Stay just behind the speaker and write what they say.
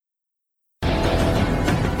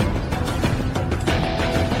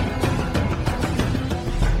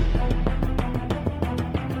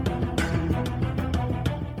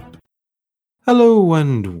Hello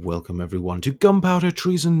and welcome everyone to Gunpowder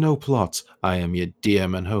Treason No Plot. I am your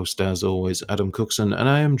DM and host as always, Adam Cookson, and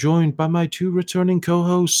I am joined by my two returning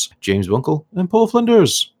co-hosts, James Winkle and Paul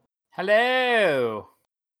Flinders. Hello.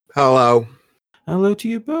 Hello. Hello to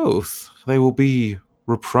you both. They will be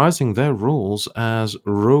reprising their roles as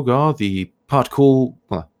Rogar, the part ghoul,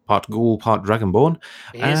 part dragonborn.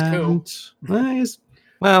 He is cool.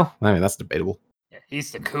 That's debatable. Yeah,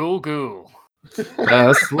 he's the cool ghoul.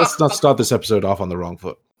 Let's not start this episode off on the wrong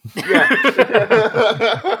foot. Yeah.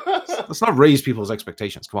 Let's not raise people's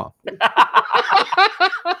expectations. Come on.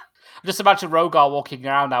 Just imagine Rogar walking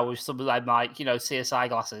around now with some like CSI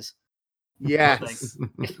glasses. Yes.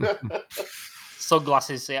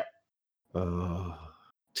 Sunglasses, yeah.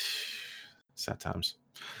 Sad times.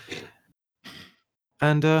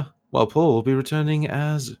 And Paul will be returning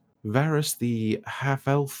as Varys, the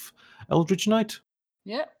half-elf Eldritch Knight.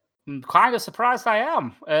 Yeah. I'm kind of surprised I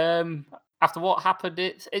am. After what happened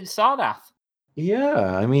in Sarnath.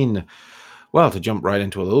 Yeah, I mean, to jump right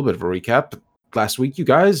into a little bit of a recap, last week you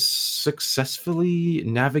guys successfully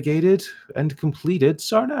navigated and completed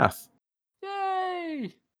Sarnath.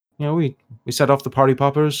 Yay! We set off the party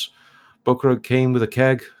poppers. Bokrug came with a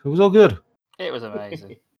keg. It was all good. It was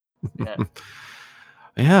amazing. Yeah.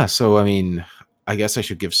 Yeah, so I mean, I guess I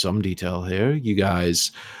should give some detail here. You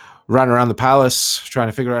guys ran around the palace trying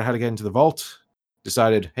to figure out how to get into the vault.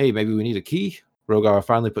 Decided, hey, maybe we need a key. Rogar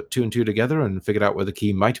finally put two and two together and figured out where the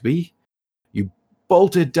key might be. You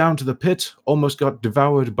bolted down to the pit, almost got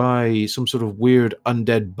devoured by some sort of weird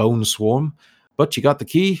undead bone swarm. But you got the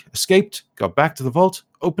key, escaped, got back to the vault,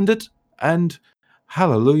 opened it, and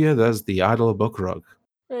hallelujah, there's the idol of Bokrug.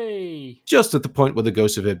 Hey. Just at the point where the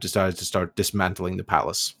ghost of Ib decided to start dismantling the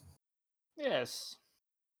palace. Yes.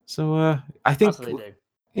 So I think... That's what they do.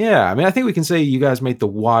 Yeah, I mean, I think we can say you guys made the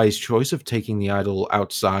wise choice of taking the idol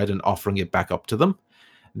outside and offering it back up to them.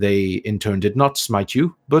 They, in turn, did not smite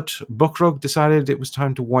you, but Bokrug decided it was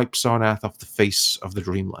time to wipe Sarnath off the face of the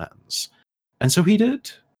Dreamlands. And so he did.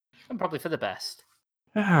 And probably for the best.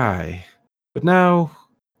 Aye. But now,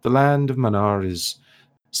 the land of Manar is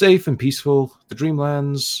safe and peaceful. The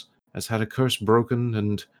Dreamlands has had a curse broken,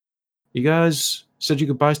 and you guys said your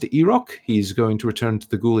goodbyes to Erok. He's going to return to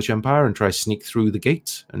the Ghoulish Empire and try to sneak through the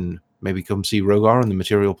gate and maybe come see Rogar on the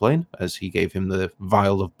material plane, as he gave him the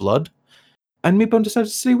vial of blood. And Meepon decided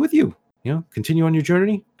to stay with you, continue on your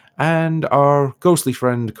journey. And our ghostly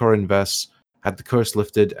friend, Corin Vess, had the curse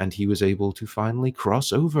lifted, and he was able to finally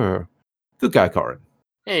cross over. Good guy, Corin.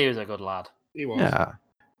 He was a good lad. He was. Yeah,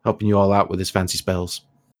 helping you all out with his fancy spells.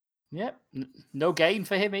 Yep. No gain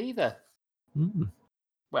for him either.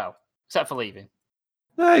 Well, except for leaving.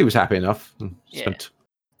 He was happy enough. Spent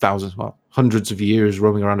hundreds of years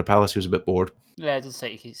roaming around the palace. He was a bit bored. Yeah, it does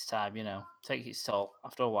take its time, take its toll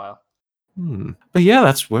after a while. But yeah,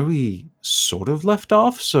 that's where we sort of left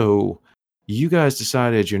off. So you guys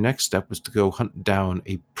decided your next step was to go hunt down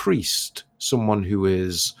a priest, someone who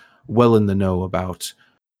is well in the know about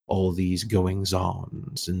all these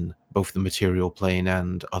goings-ons in both the material plane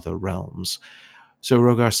and other realms. So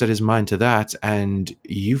Rogar set his mind to that, and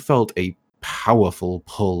you felt a powerful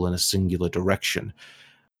pull in a singular direction.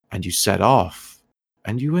 And you set off,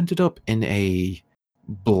 and you ended up in a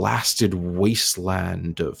blasted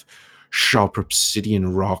wasteland of sharp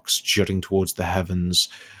obsidian rocks jutting towards the heavens,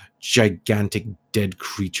 gigantic dead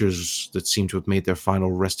creatures that seem to have made their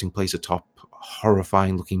final resting place atop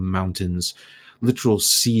horrifying-looking mountains, literal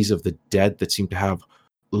seas of the dead that seem to have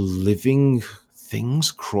living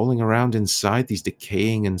things crawling around inside these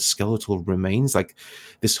decaying and skeletal remains. Like,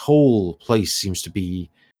 this whole place seems to be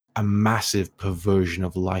a massive perversion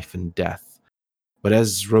of life and death. But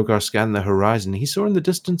as Rogar scanned the horizon, he saw in the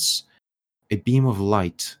distance a beam of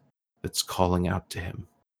light that's calling out to him.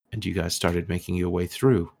 And you guys started making your way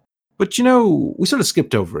through. But, we sort of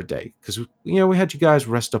skipped over a day, because, we had you guys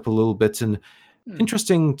rest up a little bit, and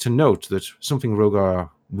interesting to note that something Rogar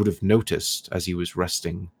would have noticed as he was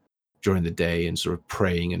resting during the day and sort of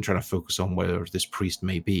praying and trying to focus on where this priest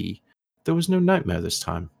may be. There was no nightmare this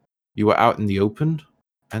time. You were out in the open,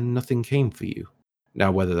 and nothing came for you.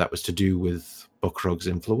 Now, whether that was to do with Bokrug's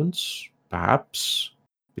influence, perhaps,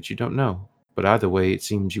 but you don't know. But either way, it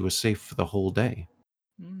seemed you were safe for the whole day.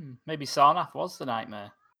 Maybe Sarnath was the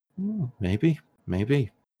nightmare. Maybe.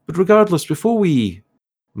 But regardless, before we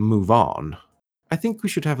move on, I think we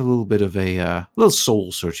should have a little bit of a little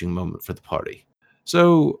soul-searching moment for the party.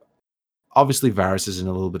 So, obviously, Varys is in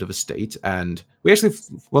a little bit of a state, and we actually,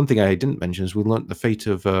 one thing I didn't mention is we learned the fate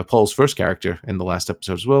of Paul's first character in the last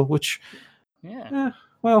episode as well, which,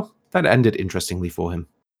 that ended interestingly for him.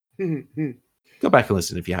 Go back and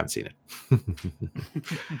listen if you haven't seen it.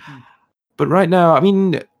 But right now, I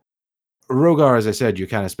mean, Rogar, as I said, you're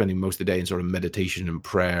kind of spending most of the day in sort of meditation and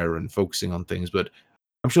prayer and focusing on things, but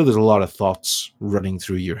I'm sure there's a lot of thoughts running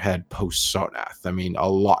through your head post Sarnath. I mean, a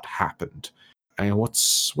lot happened. I mean,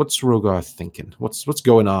 what's Rogar thinking? What's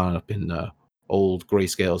going on up in old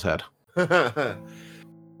Grayscale's head?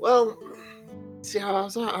 Well, see, I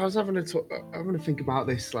was having to think about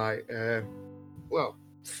this, like, well,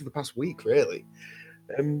 for the past week, really,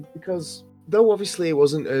 because though obviously it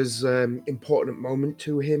wasn't as important a moment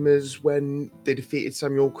to him as when they defeated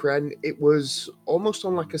Samuel Kren, it was almost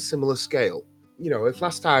on like a similar scale. You know, if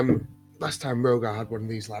last time Rogar had one of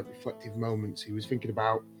these like reflective moments, he was thinking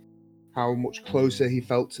about how much closer he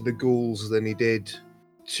felt to the ghouls than he did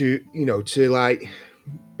to like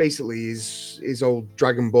basically his old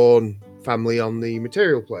Dragonborn family on the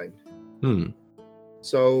material plane.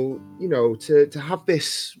 So, to have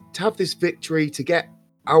this victory, to get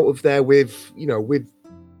out of there with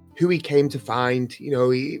who he came to find,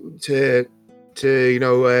 to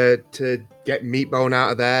get Meatbone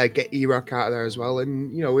out of there, get Erok out of there as well,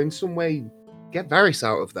 and in some way get Varys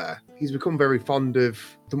out of there. He's become very fond of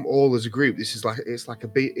them all as a group. This is it's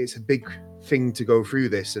a big thing to go through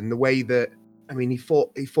this, and the way that, I mean, he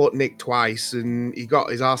fought Nick twice and he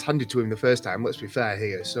got his ass handed to him the first time. Let's be fair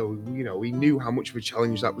here. So we knew how much of a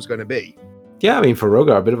challenge that was going to be. Yeah, I mean, for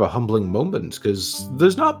Rogar, a bit of a humbling moment, because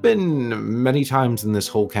there's not been many times in this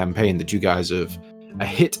whole campaign that you guys have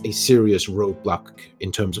hit a serious roadblock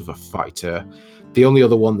in terms of a fight. The only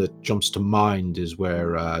other one that jumps to mind is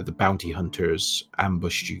where the bounty hunters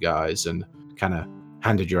ambushed you guys and kind of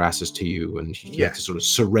handed your asses to you, and you had to sort of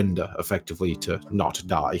surrender effectively to not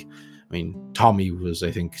die. I mean, Tommy was,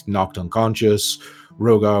 I think, knocked unconscious.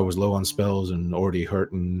 Rogar was low on spells and already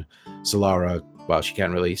hurt, and Solara, well, she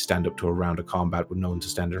can't really stand up to a round of combat with no one to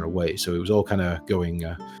stand in her way. So it was all kind of going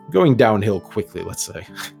downhill quickly, let's say.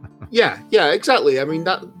 Yeah, exactly. I mean,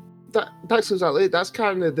 that's exactly it. That's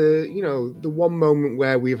kind of the one moment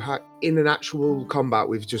where we've had, in an actual combat,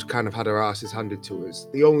 we've just kind of had our asses handed to us.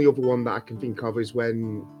 The only other one that I can think of is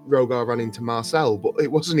when Rogar ran into Marcel, but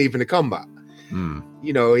it wasn't even a combat. I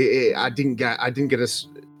didn't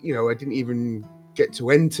even get to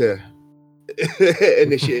enter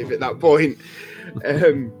initiative at that point.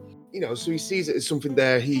 So he sees it as something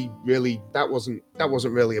there. That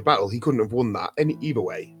wasn't really a battle. He couldn't have won that either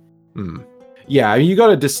way. Yeah, I mean, you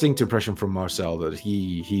got a distinct impression from Marcel that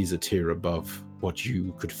he's a tier above what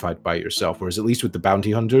you could fight by yourself. Whereas at least with the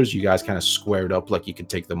bounty hunters, you guys kind of squared up like you could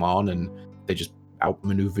take them on, and they just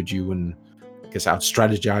outmaneuvered you and I guess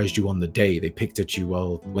out-strategized you on the day. They picked at you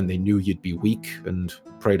when they knew you'd be weak and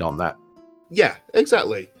preyed on that. Yeah,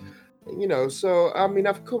 exactly. So I mean,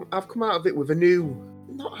 I've come out of it with I don't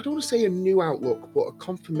want to say a new outlook, but a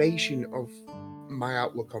confirmation of my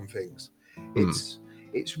outlook on things.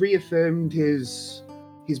 It's reaffirmed his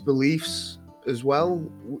beliefs as well.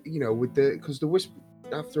 Because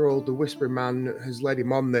after all, the Whispering Man has led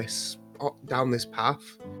him on down this path.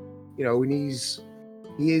 And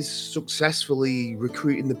he is successfully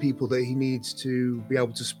recruiting the people that he needs to be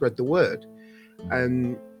able to spread the word,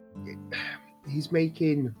 and he's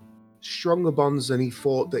making stronger bonds than he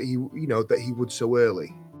thought that he would so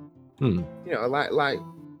early. It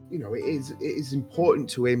is important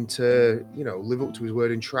to him to live up to his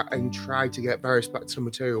word and try to get Varys back to the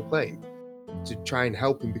material plane, to try and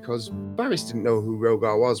help him, because Varys didn't know who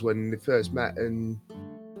Rogar was when they first met, and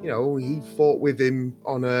he fought with him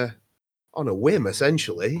on a whim,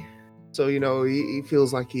 essentially. So he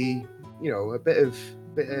feels like a bit of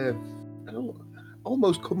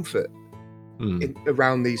almost comfort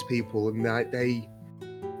around these people, and that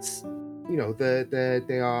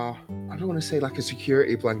they are, I don't want to say like a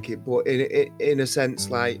security blanket, but in a sense,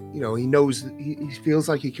 like, he knows that he feels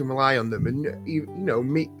like he can rely on them. And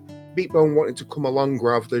Meatbone wanted to come along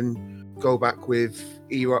rather than go back with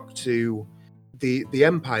Erok to the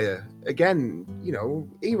Empire. Again,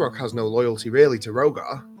 Erok has no loyalty really to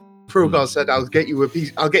Rogar. Rogar said, "I'll get you a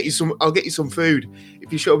piece. I'll get you some food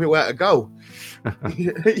if you show me where to go."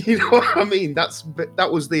 You know what I mean? That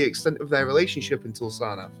was the extent of their relationship until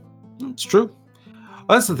Sarnath. It's true.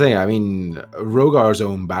 Well, that's the thing. I mean, Rogar's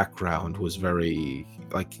own background was very,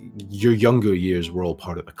 like, your younger years were all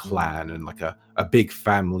part of the clan and like a big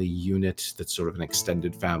family unit that's sort of an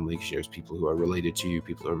extended family, because there's people who are related to you,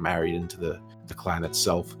 people who are married into the clan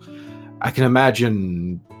itself. I can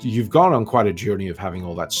imagine you've gone on quite a journey of having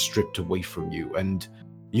all that stripped away from you, and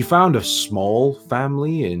you found a small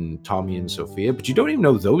family in Tommy and Sophia, but you don't even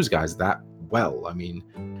know those guys that well. I mean,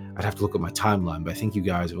 I'd have to look at my timeline, but I think you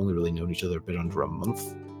guys have only really known each other a bit under a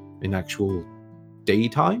month in actual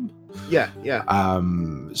daytime. Yeah.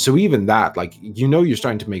 So even that, like, you're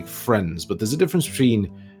starting to make friends, but there's a difference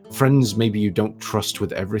between friends maybe you don't trust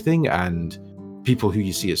with everything and people who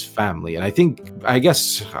you see as family. And I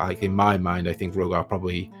guess, like, in my mind, I think Rogar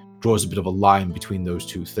probably draws a bit of a line between those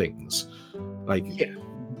two things. Like, Yeah.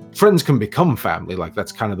 friends can become family, like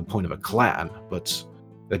that's kind of the point of a clan, but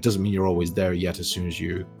that doesn't mean you're always there yet as soon as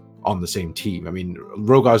you're on the same team. I mean,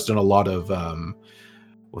 Rogar's done a lot of,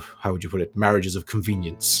 how would you put it, marriages of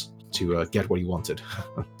convenience to get what he wanted.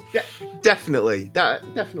 Yeah, definitely.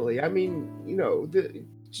 Definitely. I mean,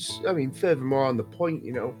 furthermore on the point,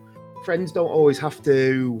 friends don't always have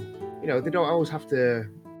to, they don't always have to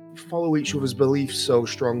follow each other's beliefs so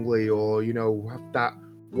strongly, or have that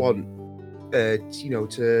want,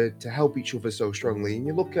 to help each other so strongly. And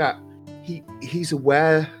you look at, he's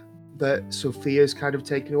aware that Sophia's kind of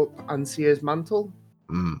taken up Ansia's mantle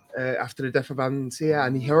after the death of Ansia,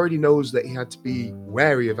 and he already knows that he had to be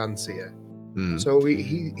wary of Ansia. So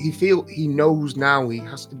he knows now he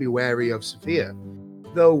has to be wary of Sophia,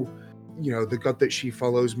 though the god that she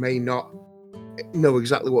follows may not know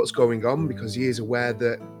exactly what's going on, because he is aware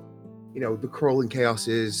that the crawling chaos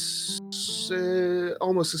is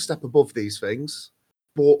almost a step above these things,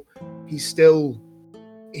 but he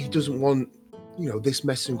doesn't want this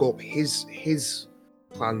messing up his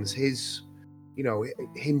plans,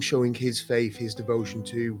 him showing his faith, his devotion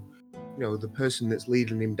to the person that's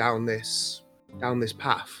leading him down this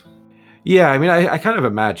path. Yeah, I mean, I kind of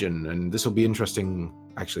imagine, and this will be interesting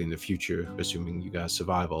actually in the future, assuming you guys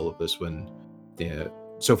survive all of this, when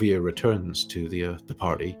Sophia returns to the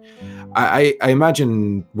party. I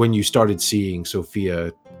imagine when you started seeing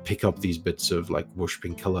Sophia pick up these bits of like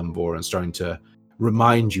worshipping Kalembor and starting to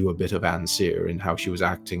remind you a bit of Ansir and how she was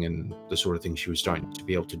acting and the sort of things she was starting to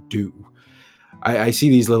be able to do. I see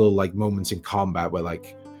these little like moments in combat where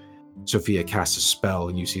like Sophia casts a spell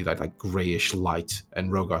and you see that like grayish light,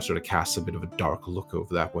 and Rogar sort of casts a bit of a dark look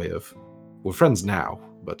over that way of, we're friends now,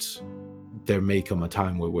 but there may come a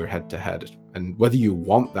time where we're head to head. And whether you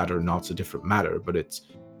want that or not's a different matter, but it's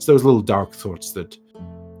those little dark thoughts that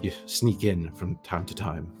you sneak in from time to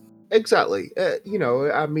time. Exactly. I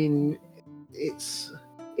mean,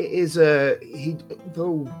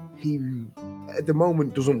 though he at the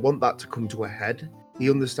moment doesn't want that to come to a head, he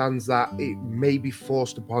understands that it may be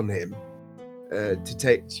forced upon him to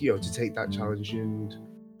take that challenge, and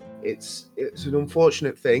it's an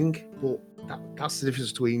unfortunate thing, but that's the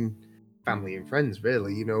difference between family and friends,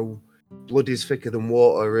 really. Blood is thicker than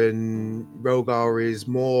water, and Rogar is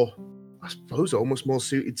more, I suppose, almost more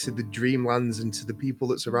suited to the Dreamlands and to the people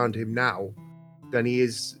that surround him now than he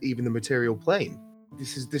is even the material plane.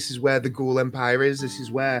 This is where the Ghoul Empire is. This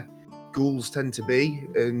is where ghouls tend to be,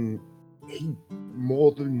 and he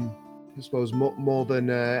more than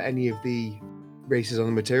any of the races on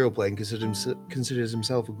the material plane considers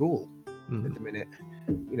himself a ghoul at the minute.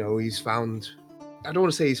 He's found, I don't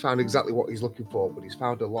want to say he's found exactly what he's looking for, but he's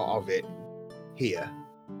found a lot of it here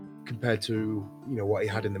compared to what he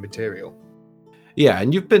had in the material. Yeah,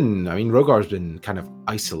 and Rogar's been kind of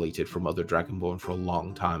isolated from other Dragonborn for a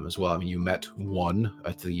long time as well. I mean, you met one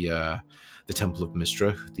at the Temple of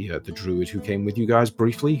Mystra, the druid who came with you guys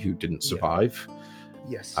briefly, who didn't survive.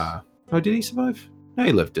 Yes. Did he survive? No,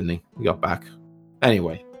 he lived, didn't he? He got back.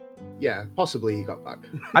 Anyway. Yeah, possibly he got back.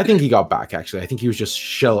 I think he got back, actually. I think he was just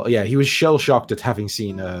shell-shocked at having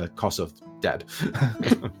seen Kossuth dead.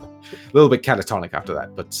 A little bit catatonic after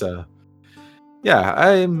that, but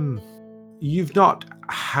you've not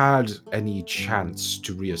had any chance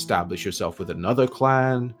to reestablish yourself with another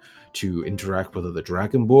clan, to interact with other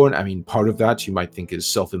Dragonborn. I mean, part of that you might think is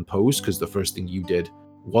self-imposed, because the first thing you did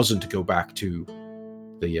wasn't to go back to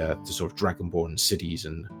the sort of Dragonborn cities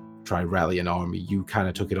and try rally an army. You kind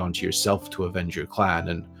of took it onto yourself to avenge your clan,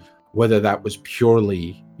 and whether that was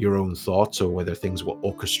purely your own thoughts or whether things were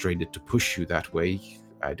orchestrated to push you that way,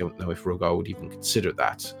 I don't know if Rogar would even consider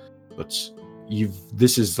that. But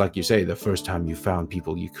this is, like you say, the first time you found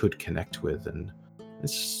people you could connect with, and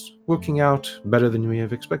it's working out better than you may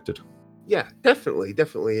have expected. Yeah, definitely.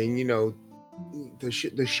 And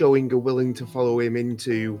the showing are willing to follow him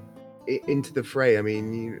into the fray. I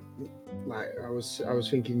mean, I was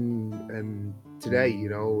thinking today,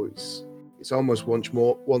 it's almost once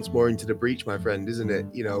more into the breach, my friend, isn't it?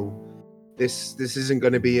 This isn't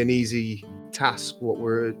going to be an easy task, what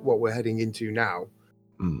we're heading into now.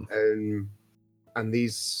 And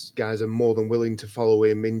these guys are more than willing to follow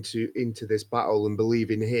him into this battle and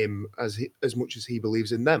believe in him as much as he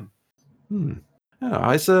believes in them.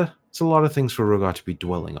 Yeah, it's a lot of things for Rogar to be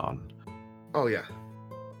dwelling on. Oh yeah.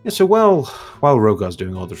 Yeah, so while Rogar's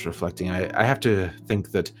doing all this reflecting, I have to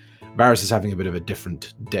think that Varys is having a bit of a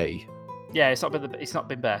different day. Yeah, it's not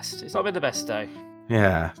been best. It's not been the best day.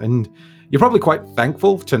 Yeah, and you're probably quite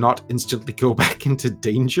thankful to not instantly go back into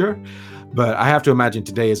danger, but I have to imagine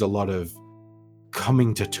today is a lot of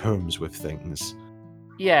coming to terms with things.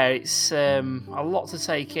 Yeah, it's a lot to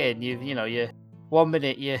take in. You're 1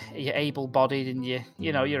 minute you're able-bodied and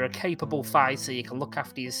you're a capable fighter. You can look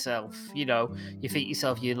after yourself. You think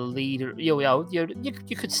yourself you're the leader.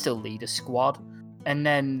 You could still lead a squad, and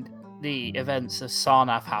then the events of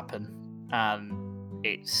Sarnath happen, and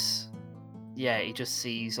he just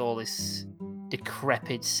sees all this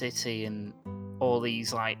decrepit city and all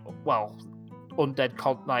these undead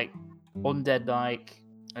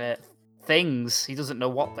things. He doesn't know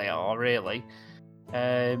what they are really.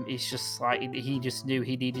 It's just like he just knew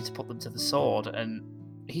he needed to put them to the sword, and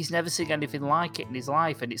he's never seen anything like it in his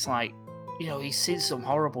life. And it's like, he's seen some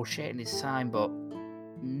horrible shit in his time, but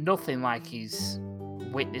nothing like he's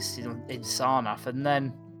witnessed in Sarnath. And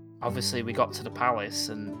then obviously we got to the palace,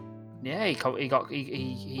 and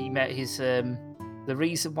he met his the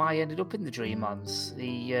reason why he ended up in the Dreamlands.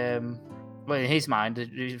 In his mind,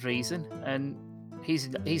 his reason, and his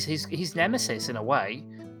nemesis in a way.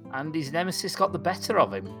 And his nemesis got the better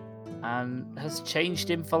of him and has changed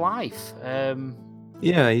him for life.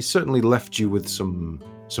 Yeah, he certainly left you with some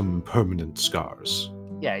permanent scars.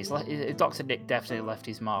 Yeah, Dr. Nick definitely left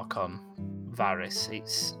his mark on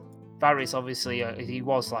Varys. Varys, obviously, he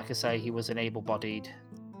was, like I say, he was an able-bodied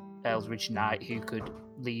Eldritch Knight who could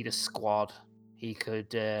lead a squad. He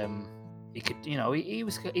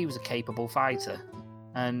was a capable fighter,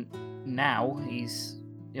 and now he's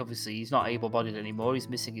not able-bodied anymore. He's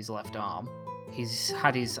missing his left arm. He's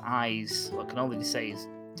had his eyes, I can only say, he's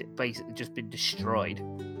basically just been destroyed,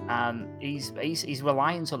 and he's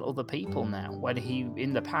reliant on other people now, when he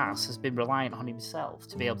in the past has been reliant on himself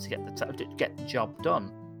to be able to get the job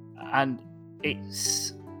done. And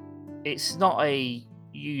it's not a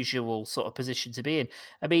usual sort of position to be in.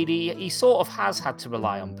 I mean, he sort of has had to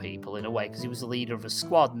rely on people in a way, because he was the leader of a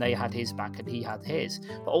squad and they had his back and he had his,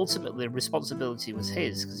 but ultimately the responsibility was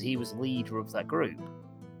his because he was leader of that group,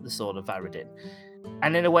 the Sword of Varadin.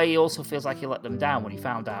 And in a way he also feels like he let them down when he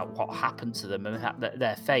found out what happened to them and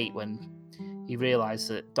their fate, when he realised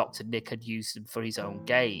that Dr. Nick had used them for his own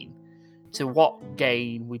gain. To what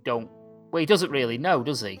gain he doesn't really know,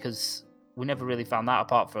 does he? Because we never really found that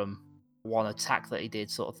apart from one attack that he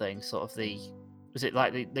did, sort of thing. Sort of was it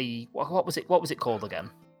like what was it called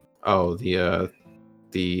again? Oh, the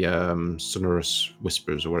sonorous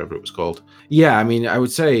whispers or whatever it was called. Yeah, I mean, I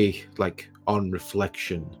would say, like, on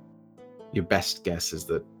reflection, your best guess is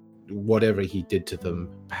that whatever he did to them,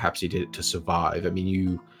 perhaps he did it to survive. I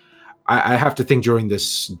mean, I have to think during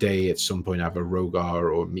this day at some point either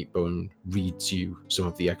Rogar or Meatbone reads you some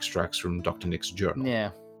of the extracts from Dr. Nick's journal.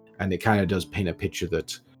 Yeah. And it kind of does paint a picture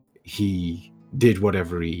that he did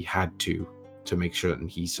whatever he had to make sure that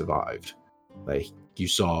he survived. Like, you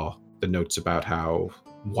saw the notes about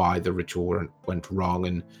why the ritual went wrong,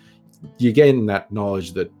 and you gain that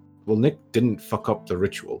knowledge that, well, Nick didn't fuck up the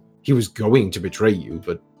ritual. He was going to betray you,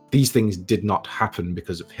 but these things did not happen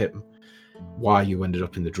because of him. Why you ended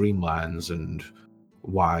up in the Dreamlands and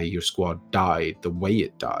why your squad died the way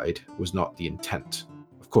it died was not the intent.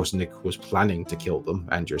 Of course, Nick was planning to kill them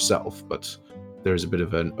and yourself, but there's a bit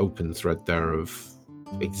of an open thread there of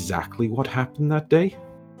exactly what happened that day.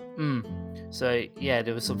 So yeah,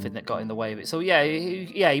 there was something that got in the way of it. So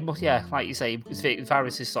he must, like you say,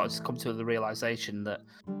 Varys has started to come to the realization that,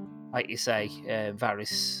 like you say,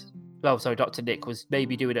 Dr. Nick was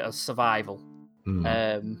maybe doing it as survival,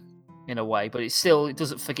 in a way, but it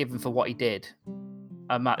doesn't forgive him for what he did.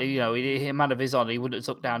 A man of his honor, he wouldn't have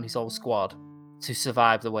took down his whole squad to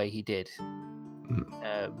survive the way he did.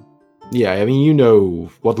 Yeah, I mean, you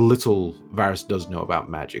know what little Varys does know about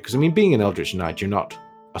magic. Because, I mean, being an Eldritch Knight, you're not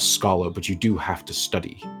a scholar, but you do have to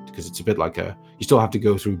study. Because it's a bit like you still have to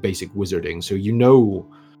go through basic wizarding. So you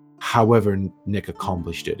know, however Nick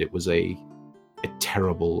accomplished it, it was a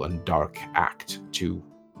terrible and dark act to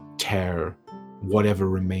tear whatever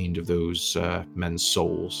remained of those men's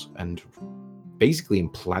souls and basically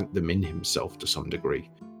implant them in himself to some degree.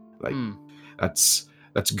 Like, that's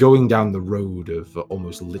going down the road of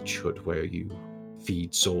almost lichhood, where you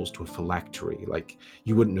feed souls to a phylactery. Like,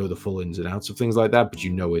 you wouldn't know the full ins and outs of things like that, but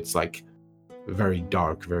you know it's like very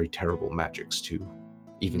dark, very terrible magics to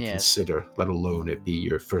even consider, let alone it be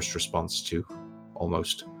your first response to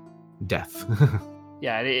almost death.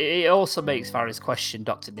 Yeah, and it also makes Varys question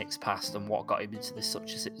Dr. Nick's past and what got him into this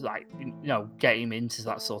get him into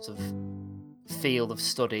that sort of field of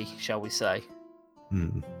study, shall we say.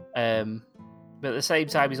 But at the same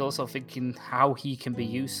time, he's also thinking how he can be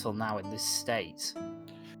useful now in this state.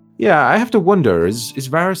 Yeah, I have to wonder, is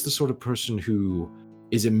Varys the sort of person who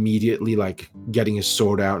is immediately like getting his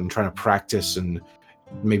sword out and trying to practice and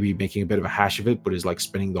maybe making a bit of a hash of it, but is like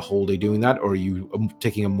spending the whole day doing that? Or are you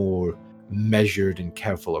taking a more measured and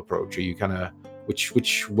careful approach? Are you kind of,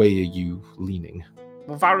 which way are you leaning?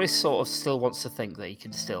 Well, Varys sort of still wants to think that he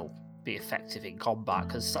can still be effective in combat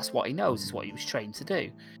because that's what he knows, is what he was trained to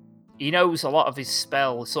do. He knows a lot of his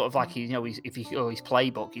spells, sort of like if you go his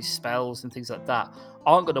playbook, his spells and things like that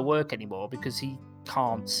aren't going to work anymore because he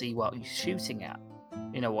can't see what he's shooting at,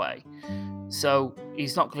 in a way. So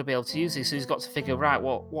he's not going to be able to use it. So he's got to figure out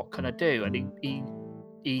what can I do, and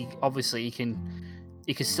he obviously he can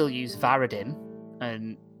still use Varadin,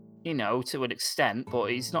 and to an extent, but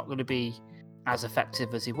he's not going to be as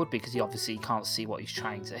effective as he would be because he obviously can't see what he's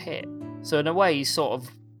trying to hit. So in a way, he's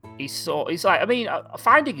like, I mean,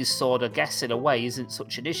 finding his sword, I guess, in a way, isn't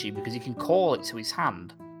such an issue because he can call it to his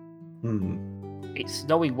hand. It's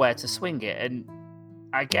knowing where to swing it, and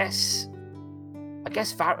I guess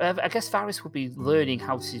Varys would be learning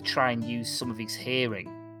how to try and use some of his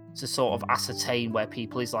hearing to sort of ascertain where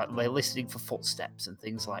people is, like they're listening for footsteps and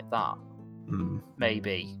things like that.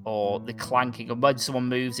 Maybe, or the clanking, and when someone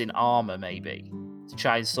moves in armor, maybe to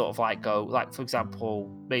try and sort of like go, like for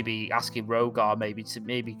example, maybe asking Rogar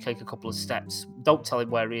to take a couple of steps. Don't tell him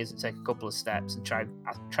where he is, and take a couple of steps and try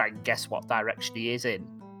and guess what direction he is in.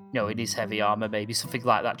 In his heavy armor, maybe something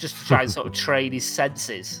like that, just to try and sort of train his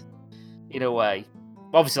senses in a way.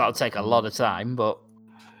 Obviously, that'll take a lot of time, but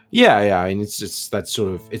yeah, and it's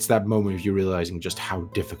that moment of you realizing just how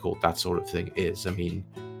difficult that sort of thing is. I mean,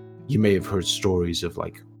 you may have heard stories of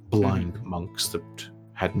like blind monks that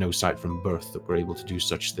had no sight from birth that were able to do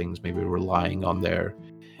such things, maybe relying on their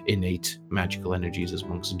innate magical energies as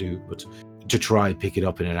monks do, but to try pick it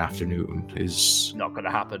up in an afternoon is not going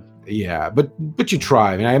to happen. Yeah, but you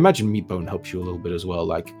try. I mean, I imagine Meatbone helps you a little bit as well.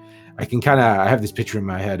 Like, I have this picture in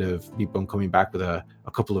my head of Meatbone coming back with a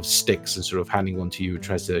couple of sticks and sort of handing one to you,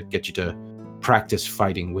 tries to get you to practice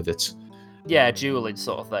fighting with it. Yeah, dueling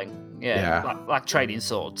sort of thing. Yeah. Like training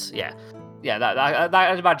swords. Yeah.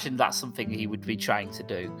 I'd imagine that's something he would be trying to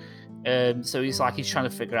do. So he's trying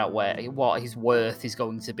to figure out what his worth is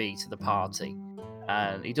going to be to the party,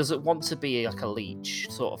 and he doesn't want to be like a leech,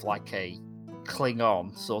 sort of like a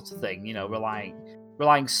Klingon sort of thing,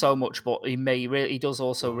 relying so much. But he does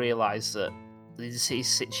also realize that this is his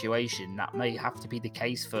situation. That may have to be the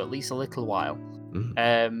case for at least a little while.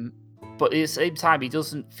 But at the same time, he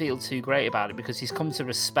doesn't feel too great about it because he's come to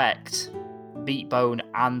respect Meatbone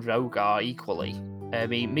and Rogar equally. I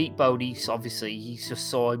mean, Meatbone, he just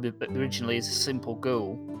saw him originally as a simple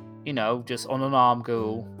ghoul, just unarmed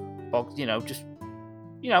ghoul, or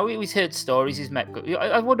he's heard stories. He's met.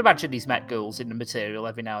 I would imagine he's met ghouls in the material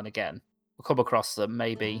every now and again. We'll come across them,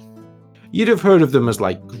 maybe. You'd have heard of them as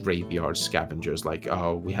like graveyard scavengers, like,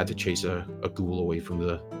 oh, we had to chase a ghoul away from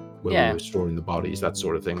where we were storing the bodies, that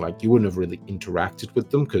sort of thing. Like, you wouldn't have really interacted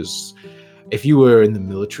with them because if you were in the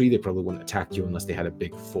military, they probably wouldn't attack you unless they had a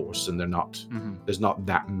big force, and there's not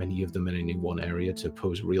that many of them in any one area to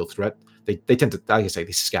pose a real threat. They tend to, like I say,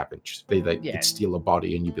 they scavenge. They'd steal a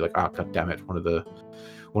body, and you'd be like, god damn it, one of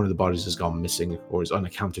the bodies has gone missing or is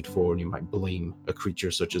unaccounted for, and you might blame a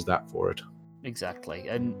creature such as that for it. Exactly.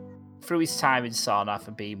 And through his time in Sarnath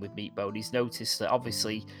and being with Meatbone, he's noticed that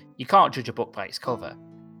obviously you can't judge a book by its cover.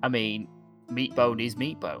 I mean, Meatbone is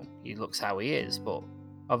Meatbone. He looks how he is, but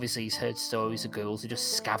obviously he's heard stories of ghouls who are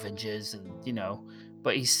just scavengers, and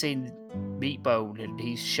but he's seen Meatbone and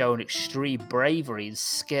he's shown extreme bravery and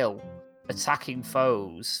skill attacking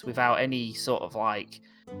foes without any sort of like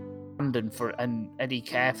and any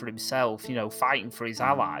care for himself, fighting for his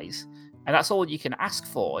allies. And that's all you can ask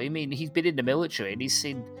for. I mean, he's been in the military and he's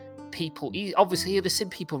seen people, he'd have seen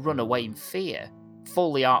people run away in fear,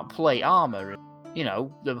 fully plate armor,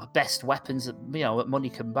 the best weapons that money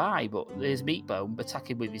can buy. But there's Meatbone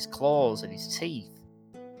attacking with his claws and his teeth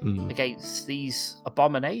against these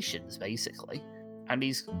abominations, basically. And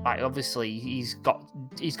he's like, obviously, he's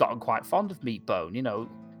gotten quite fond of Meatbone.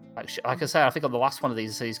 Like I said, I think on the last one of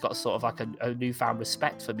these, he's got sort of like a newfound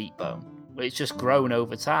respect for Meatbone. But it's just grown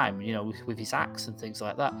over time, with his axe and things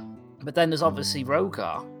like that. But then there's obviously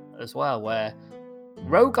Rogar as well, where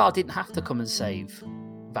Rogar didn't have to come and save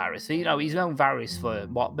Varys. He's known Varys for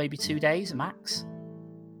maybe 2 days max,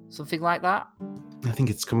 something like that. I think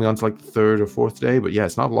it's coming on to like the 3rd or 4th day, but yeah,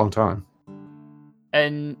 it's not a long time.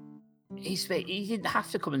 And he didn't have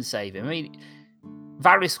to come and save him. I mean,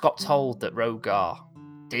 Varys got told that Rogar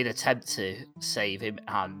did attempt to save him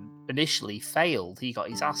and initially failed. He got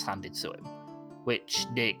his ass handed to him. which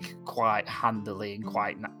Nick quite handily and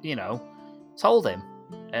quite, told him,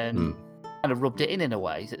 and kind of rubbed it in a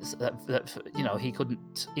way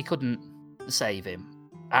that he couldn't save him,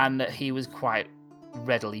 and he was quite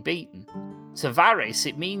readily beaten. To Varys,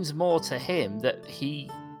 it means more to him that he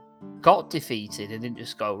got defeated and didn't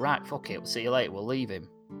just go, right, fuck it, we'll see you later, we'll leave him.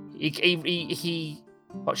 He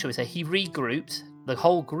what shall we say? He regrouped, the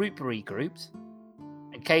whole group regrouped,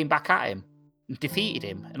 and came back at him, and defeated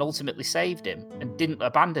him, and ultimately saved him, and didn't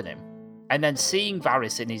abandon him. And then seeing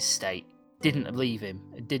Varys in his state, didn't leave him,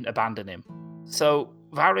 and didn't abandon him. So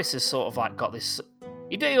Varys has sort of like got this.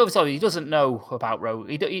 He doesn't know about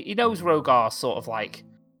Rogar. He knows Rogar sort of like.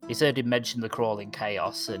 He's heard him mention the crawling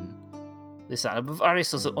chaos and this and that. But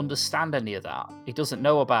Varys doesn't understand any of that. He doesn't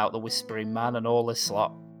know about the Whispering Man and all this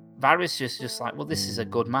lot. Varys just like, well, this is a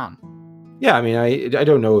good man. Yeah, I mean, I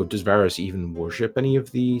don't know. Does Varys even worship any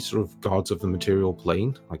of the sort of gods of the material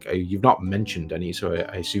plane? Like, you've not mentioned any, so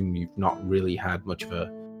I assume you've not really had much of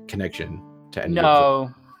a connection to any.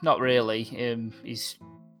 No, not really. He's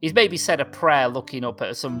maybe said a prayer looking up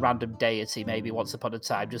at some random deity, maybe once upon a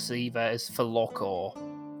time, just either as for luck or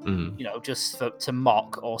just to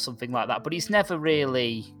mock or something like that. But he's never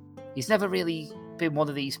really been one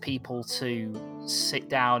of these people to sit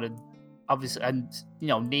down and obviously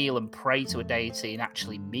kneel and pray to a deity and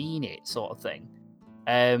actually mean it, sort of thing.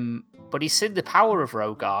 But he's seen the power of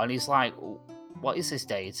Rogar and he's like, what is this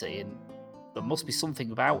deity? And there must be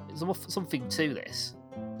something something to this.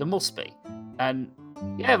 There must be. And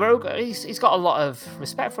yeah, Rogar, he's got a lot of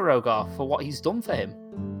respect for Rogar for what he's done for him.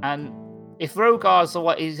 And if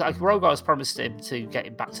Rogar's promised him to get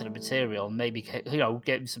him back to the material and maybe, get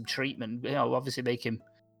him some treatment, obviously make him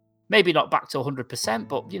maybe not back to 100%,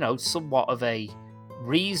 but, somewhat of a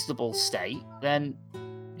reasonable state, then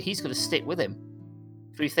he's going to stick with him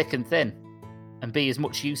through thick and thin and be as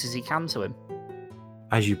much use as he can to him.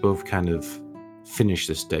 As you both kind of finish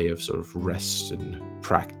this day of sort of rest and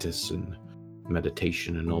practice and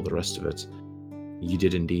meditation and all the rest of it, you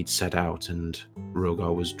did indeed set out, and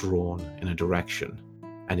Rogar was drawn in a direction.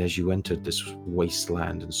 And as you entered this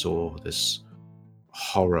wasteland and saw this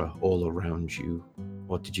horror all around you,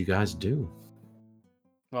 what did you guys do?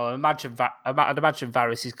 Well, I'd imagine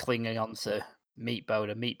Varys is clinging on to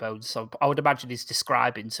Meatbone, and Meatbone, so I would imagine he's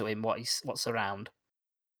describing to him what's around.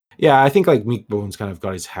 Yeah, I think like Meatbone's kind of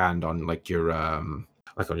got his hand on like your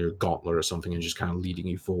like on your gauntlet or something, and just kind of leading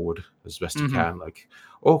you forward as best he can. Like,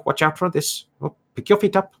 oh, watch out for this. Oh, pick your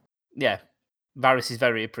feet up. Yeah, Varys is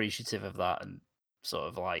very appreciative of that, and he's sort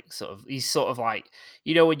of like,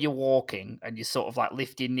 when you're walking and you're sort of like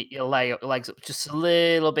lifting your legs up just a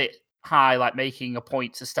little bit high, like making a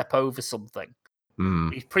point to step over something.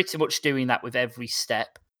 He's pretty much doing that with every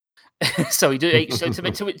step. So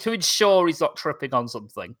to ensure he's not tripping on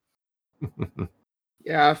something.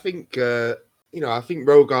 Yeah, I think I think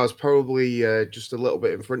Rogar's probably just a little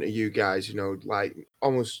bit in front of you guys. Like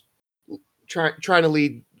almost trying to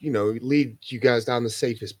lead you guys down the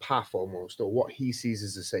safest path, almost, or what he sees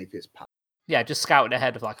as the safest path. Yeah, just scouting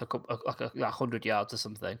ahead of like 100 yards or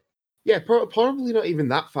something. Yeah, probably not even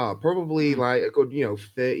that far. Probably like a good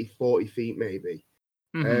 30, 40 feet maybe.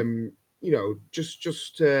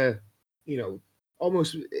 Just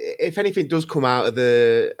almost, if anything does come out of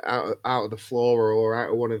the floor or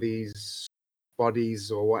out of one of these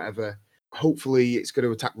bodies or whatever, hopefully it's going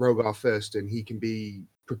to attack Rogar first and he can be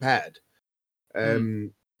prepared.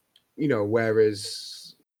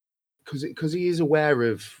 Whereas because he is aware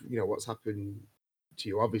of what's happened to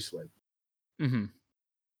you, obviously.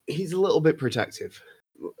 He's a little bit protective,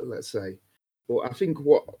 let's say. But I think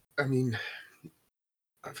what I'm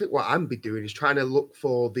be doing is trying to look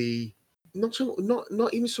for the not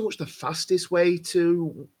even so much the fastest way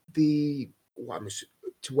to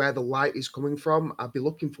to where the light is coming from. I'd be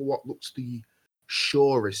looking for what looks the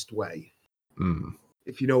surest way,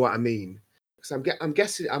 if you know what I mean. Because I'm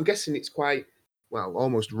guessing it's quite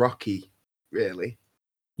almost rocky, really.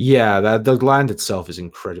 Yeah, the land itself is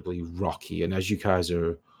incredibly rocky, and as you guys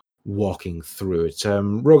are walking through it,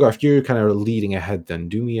 Rogar, if you're kind of leading ahead, then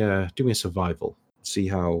do me a survival. See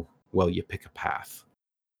how well you pick a path.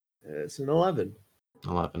 It's an 11.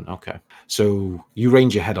 11, okay. So you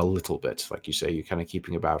range ahead a little bit, like you say. You're kind of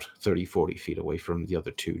keeping about 30, 40 feet away from the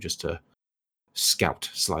other two, just to scout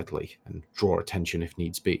slightly and draw attention if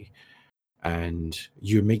needs be. And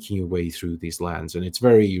you're making your way through these lands, and it's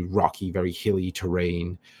very rocky, very hilly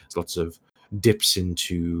terrain. There's lots of dips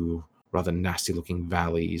into rather nasty-looking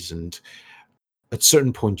valleys, and at a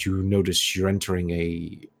certain point you notice you're entering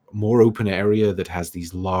a more open area that has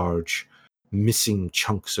these large missing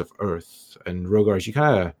chunks of earth. And Rogar, as you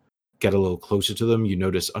kind of get a little closer to them, you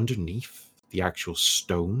notice underneath the actual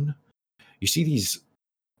stone, you see these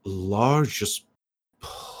large, just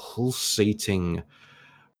pulsating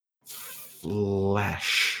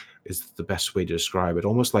flesh is the best way to describe it,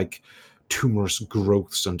 almost like tumorous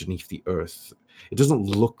growths underneath the earth. It doesn't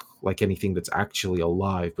look like anything that's actually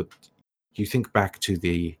alive, but you think back to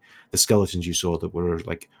the skeletons you saw that were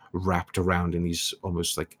like wrapped around in these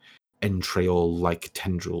almost like entrail like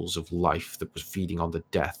tendrils of life that was feeding on the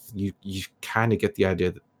death. You kind of get the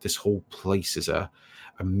idea that this whole place is a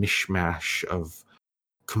mishmash of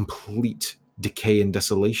complete decay and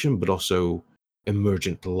desolation, but also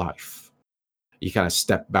emergent life. You kind of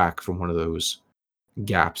step back from one of those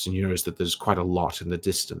gaps and you notice that there's quite a lot in the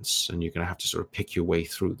distance, and you're going to have to sort of pick your way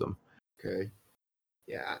through them. Okay.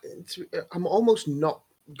 Yeah, I'm almost not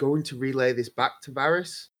going to relay this back to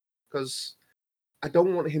Varys because I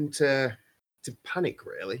don't want him to panic,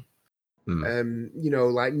 really.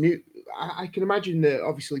 Like I can imagine that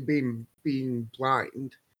obviously being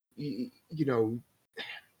blind, you know,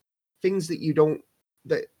 things that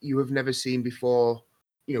you have never seen before,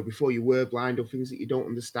 before you were blind, or things that you don't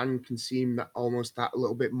understand can seem that almost that a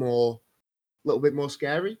little bit more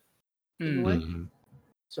scary in a way. Mhm.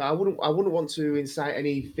 So I wouldn't want to incite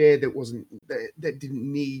any fear that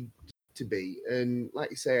didn't need to be. And like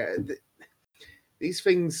you say, these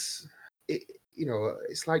things,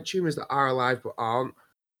 it's like tumors that are alive but aren't.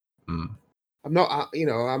 Mm. I'm not,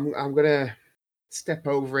 I'm gonna step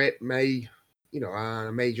over it. I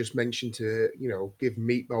may just mention to, give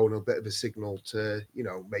Meatbone a bit of a signal to,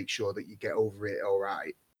 make sure that you get over it all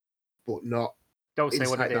right, but not Don't say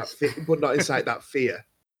what incite it that is. but not incite that fear.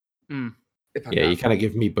 Mm. If I Yeah, can. you kind of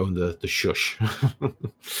give Meatbone the shush.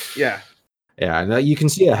 Yeah. Yeah, and you can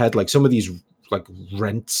see ahead, like some of these like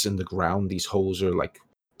rents in the ground, these holes are like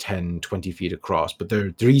 10, 20 feet across, but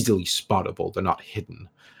they're easily spottable. They're not hidden.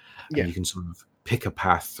 And Yeah. you can sort of pick a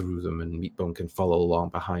path through them, and Meatbone can follow along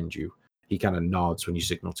behind you. He kind of nods when you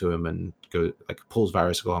signal to him and pulls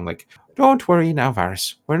Varys along, like, "Don't worry now,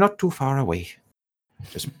 Varys. We're not too far away.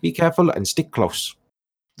 Just be careful and stick close."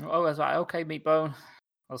 Oh, that's right. Okay, Meatbone.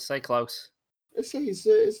 I'll stay close.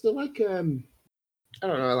 Is there like I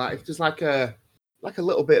don't know, like if there's like a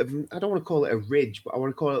little bit of, I don't want to call it a ridge, but I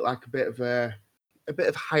want to call it like a bit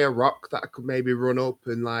of higher rock that I could maybe run up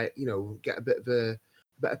and get a bit of a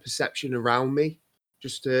better perception around me,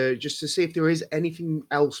 just to see if there is anything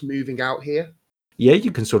else moving out here. Yeah,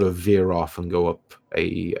 you can sort of veer off and go up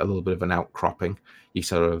a little bit of an outcropping. You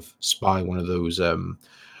sort of spy one of those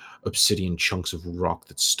obsidian chunks of rock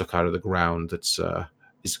that's stuck out of the ground that's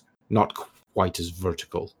is not quite as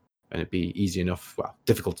vertical, and it'd be easy enough, well,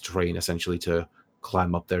 difficult terrain essentially to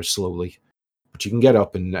climb up there slowly. But you can get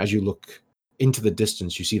up, and as you look into the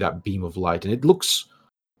distance, you see that beam of light, and it looks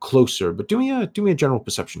closer. But do me a general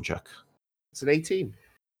perception check. It's an 18.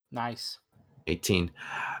 Nice. 18.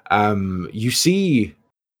 You see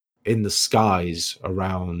in the skies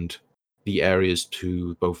around the areas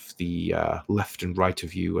to both the left and right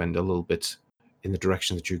of you, and a little bit in the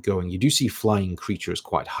direction that you're going, you do see flying creatures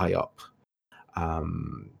quite high up.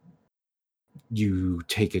 You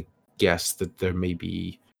take a guess that there may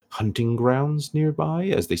be hunting grounds nearby,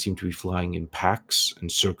 as they seem to be flying in packs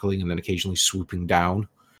and circling and then occasionally swooping down.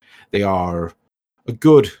 They are a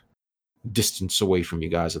good distance away from you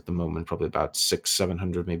guys at the moment, probably about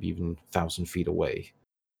 600-700, maybe even 1,000 feet away.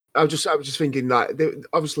 I was just thinking that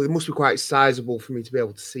obviously they must be quite sizable for me to be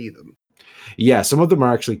able to see them. Yeah, some of them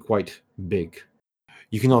are actually quite big.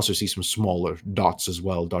 You can also see some smaller dots as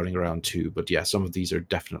well darting around too, but yeah, some of these are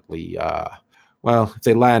definitely, well, if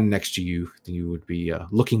they land next to you, then you would be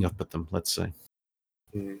looking up at them, let's say.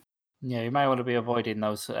 Yeah, you might want to be avoiding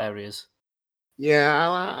those areas.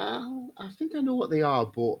 Yeah, I think I know what they are,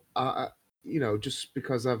 but just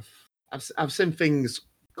because I've seen things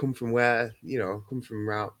come from where come from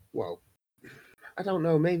around. Well, I don't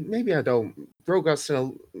know. Maybe I don't. Brogar's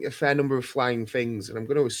seen a fair number of flying things, and I'm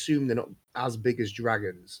going to assume they're not as big as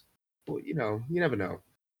dragons. But you never know.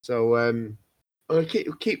 So I'll keep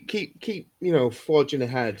forging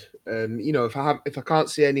ahead. If I can't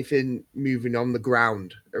see anything moving on the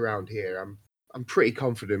ground around here, I'm pretty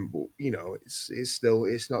confident. But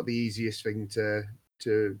it's not the easiest thing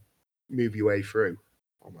to move your way through,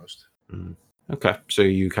 almost. Okay, so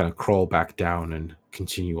you kind of crawl back down and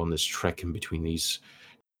continue on this trek in between these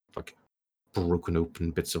like broken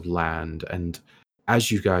open bits of land, and as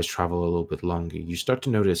you guys travel a little bit longer, you start to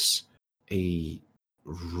notice a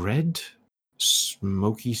red,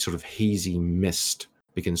 smoky, sort of hazy mist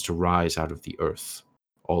begins to rise out of the earth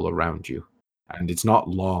all around you. And it's not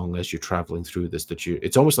long as you're traveling through this that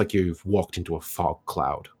it's almost like you've walked into a fog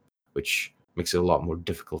cloud, which makes it a lot more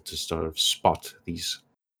difficult to sort of spot these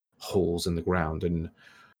holes in the ground. And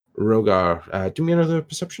Rogar, do me another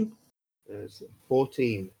perception. It's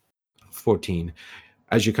 14. 14.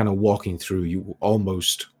 As you're kind of walking through, you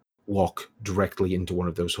almost walk directly into one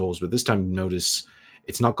of those holes, but this time you notice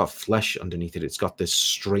it's not got flesh underneath it. It's got this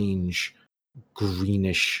strange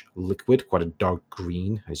greenish liquid, quite a dark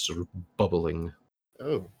green. It's sort of bubbling.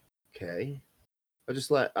 Oh, okay. I'll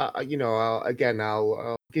just let I'll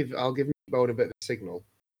give Bone a bit of a signal.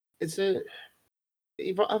 It's a.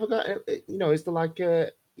 Have I got? Is there like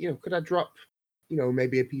a? Could I drop?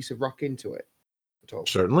 Maybe a piece of rock into it at all?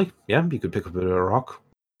 Certainly, yeah. You could pick up a bit of rock.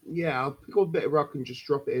 Yeah, I'll pick up a bit of rock and just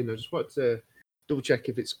drop it in. I just want to double check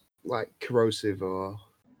if it's like corrosive or.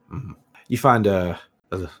 Mm-hmm. You find a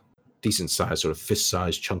decent size, sort of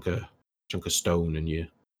fist-sized chunk of stone, and you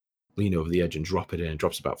lean over the edge and drop it in. It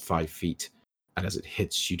drops about 5 feet, and as it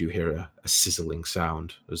hits, you do hear a sizzling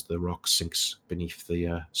sound as the rock sinks beneath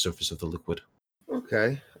the surface of the liquid.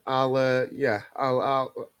 Okay, I'll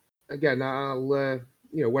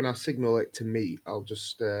when I signal it to meet, I'll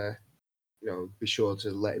just be sure to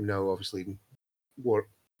let him know. Obviously, what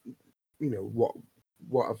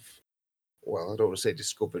I've. Well, I don't want to say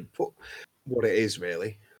discovered, but what it is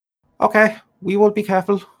really. Okay, we will be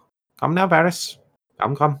careful. Come now, Varys.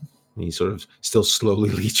 Come. And he sort of still slowly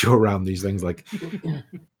leads you around these things like,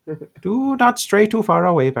 do not stray too far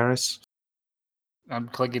away, Varys. I'm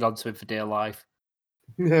clinging onto him for dear life.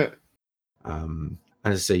 As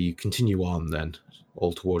I say, you continue on then,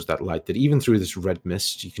 all towards that light, that even through this red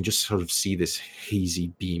mist, you can just sort of see this hazy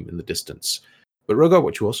beam in the distance. But Rogar,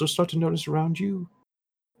 what you also start to notice around you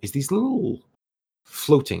is these little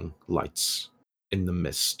floating lights in the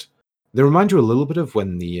mist. They remind you a little bit of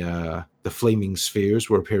when the flaming spheres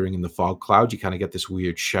were appearing in the fog cloud. You kind of get this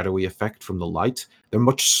weird shadowy effect from the light. They're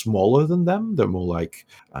much smaller than them. They're more like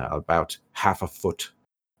about half a foot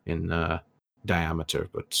in diameter,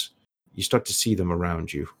 but you start to see them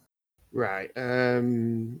around you. Right.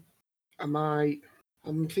 I'm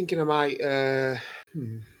thinking I might. I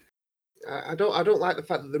don't like the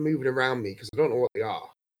fact that they're moving around me because I don't know what they are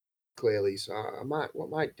clearly. So what I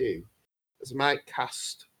might do is I might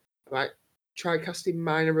try casting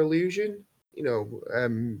minor illusion.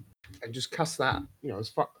 And just cast that. As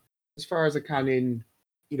far as I can in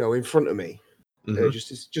front of me. Mm-hmm.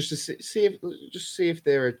 Just to see if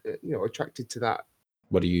they're attracted to that.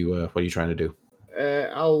 What are you trying to do?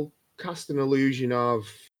 I'll cast an illusion of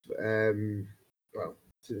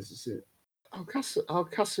I'll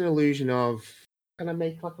cast an illusion of. Can I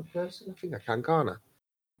make like a person? I think I can, can't I?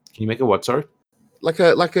 Can you make a what? Sorry. Like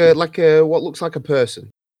a what looks like a person.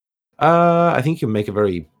 I think you can make a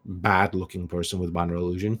very bad-looking person with minor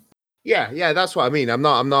illusion. Yeah, that's what I mean. I'm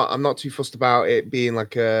not too fussed about it being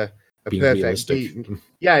like a being perfect realistic. being.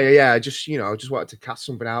 Yeah. I just wanted to cast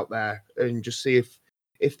something out there and just see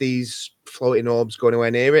if these floating orbs go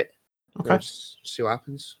anywhere near it. Okay. Just see what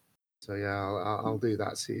happens. So yeah, I'll do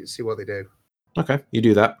that. See what they do. Okay, you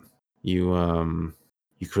do that. You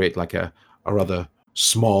create like a rather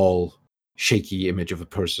small, shaky image of a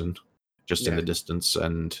person just in the distance,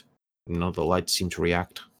 and the lights seem to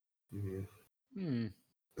react. Mm-hmm.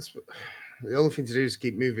 The only thing to do is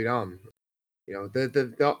keep moving on.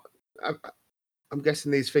 I'm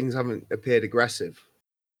guessing these things haven't appeared aggressive.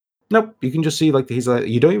 Nope, you can just see you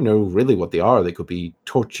don't even know really what they are. They could be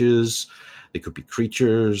torches, they could be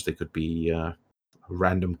creatures, they could be a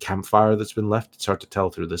random campfire that's been left. It's hard to tell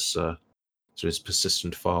through this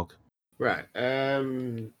persistent fog. Right.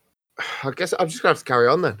 I guess I'm just gonna have to carry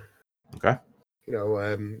on then. Okay.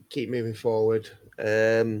 Keep moving forward.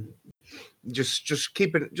 Just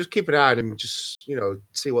keep an eye on them. Just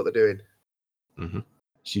see what they're doing. Mm-hmm.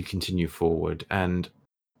 So you continue forward, and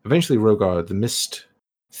eventually, Rogar, the mist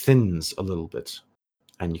thins a little bit,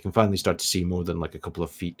 and you can finally start to see more than like a couple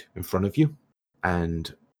of feet in front of you,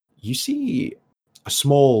 and you see a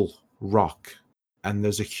small rock, and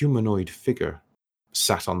there's a humanoid figure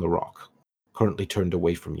sat on the rock, currently turned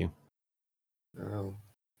away from you. Oh.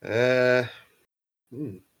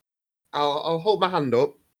 I'll hold my hand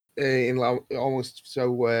up in almost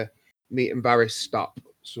so Meat and Varys stop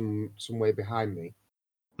some way behind me.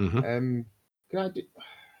 Mm-hmm.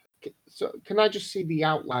 Can I just see the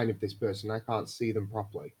outline of this person? I can't see them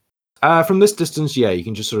properly. From this distance, yeah, you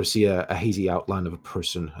can just sort of see a hazy outline of a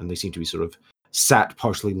person, and they seem to be sort of sat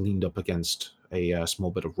partially leaned up against a small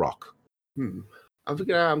bit of rock. I'm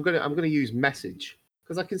thinking I'm gonna use message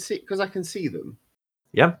because I can see them.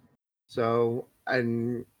 Yeah. So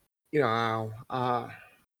I'll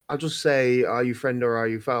just say, "Are you friend or are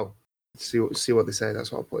you foe?" See what they say.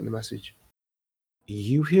 That's what I'll put in the message.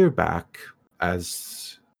 You hear back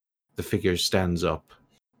as the figure stands up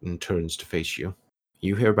and turns to face you.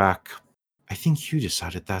 You hear back, I think you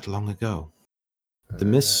decided that long ago. The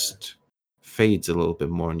mist fades a little bit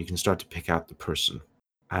more, and you can start to pick out the person.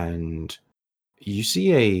 And you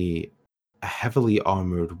see a heavily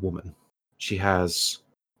armored woman. She has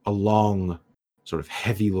a long, sort of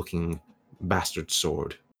heavy-looking bastard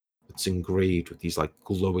sword that's engraved with these like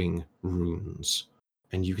glowing runes.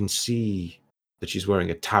 And you can see that she's wearing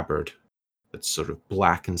a tabard that's sort of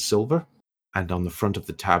black and silver. And on the front of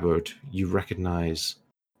the tabard, you recognize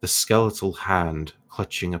the skeletal hand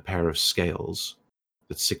clutching a pair of scales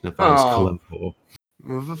that signifies Kalimdor.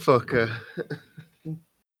 Motherfucker.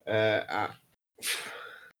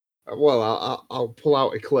 Well, I'll pull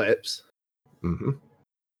out Eclipse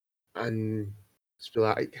and just be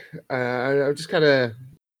like, I'll just kind of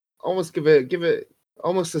almost give it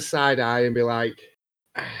almost a side eye and be like,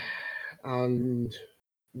 and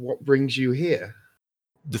what brings you here?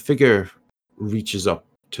 The figure reaches up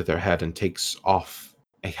to their head and takes off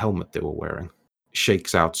a helmet they were wearing,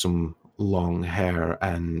 shakes out some long hair,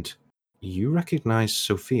 and you recognize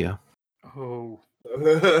Sophia. Oh.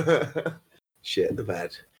 Shit the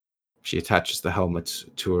bed. She attaches the helmet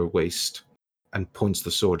to her waist and points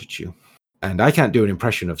the sword at you. And I can't do an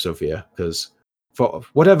impression of Sophia, because for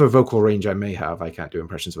whatever vocal range I may have, I can't do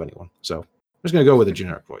impressions of anyone. So I'm just going to go with a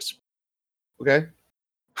generic voice. Okay.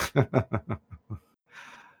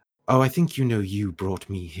 Oh, I think you know you brought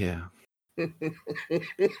me here.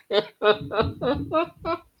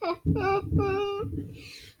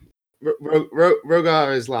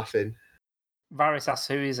 Rogar is laughing. Varys asks,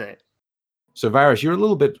 who is it? So, Varys, you're a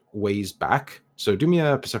little bit ways back. So do me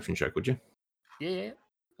a perception check, would you? Yeah.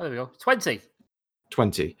 Oh, there we go. 20.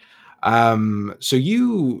 20. So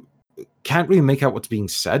you can't really make out what's being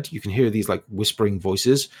said. You can hear these like whispering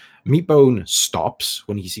voices. Meatbone stops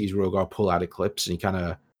when he sees Rogar pull out Eclipse, and he kind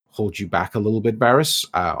of holds you back a little bit, Varys.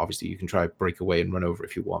 Obviously, you can try break away and run over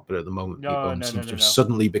if you want, but at the moment, Meatbone seems to have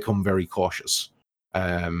suddenly become very cautious.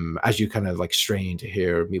 As you kind of like strain to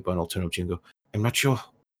hear, Meatbone will turn up to you and go, I'm not sure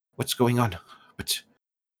what's going on, but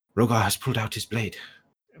Rogar has pulled out his blade.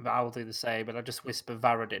 I'll do the same, but I just whisper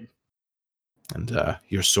Varadin. And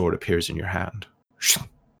your sword appears in your hand.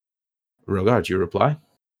 Rogar, do you reply?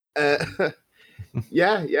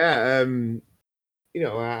 Yeah.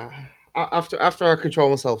 After I control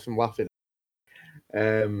myself from laughing.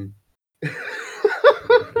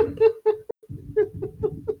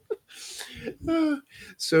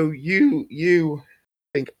 So you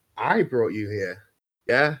think I brought you here?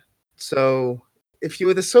 Yeah. So if you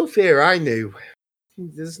were the Sophia I knew,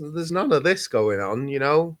 there's none of this going on, you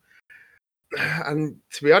know. And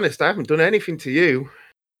to be honest, I haven't done anything to you.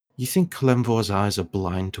 You think Kalimdor's eyes are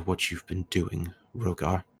blind to what you've been doing,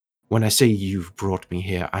 Rogar? When I say you've brought me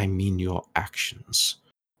here, I mean your actions.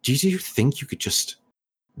 Do you think you could just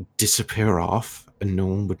disappear off and no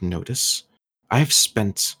one would notice? I have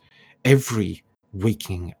spent every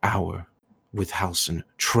waking hour with Halsin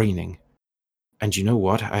training. And you know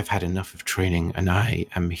what? I've had enough of training, and I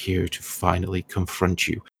am here to finally confront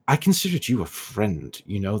you. I considered you a friend,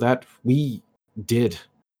 you know that? We did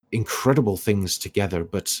incredible things together,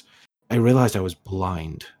 but I realized I was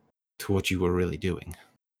blind to what you were really doing.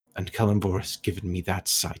 And Kalimdor has given me that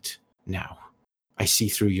sight now. I see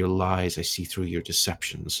through your lies, I see through your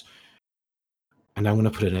deceptions. And I'm going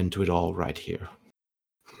to put an end to it all right here.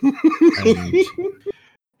 And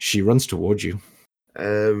she runs towards you.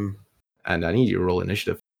 And I need you to roll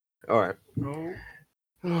initiative. All right. No.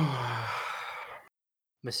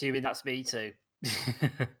 I'm assuming that's me too.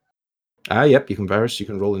 Yep, you can Varys. You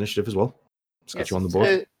can roll initiative as well. Let's get you on the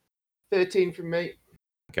board. 13 from me.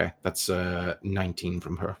 Okay, that's 19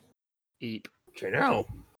 from her. Eep. Okay, now.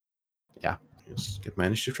 Yeah, just get my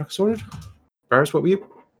initiative track sorted. Varys, what were you?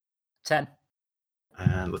 10.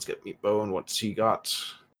 And let's get Meatbone. What's he got?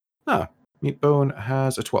 Meatbone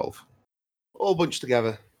has a 12. All bunched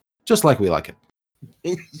together. Just like we like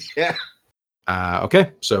it. Yeah.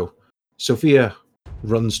 Okay, so Sophia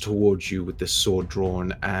runs towards you with this sword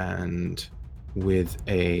drawn and with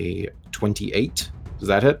a 28. Does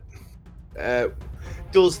that hit?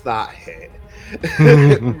 Does that hit?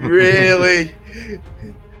 Really?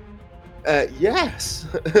 Yes.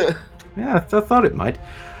 Yeah, I thought it might.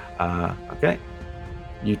 Okay.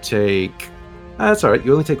 You take... that's all right.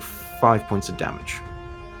 You only take 5 points of damage.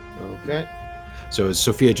 Okay. So as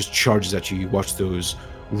Sophia just charges at you, you watch those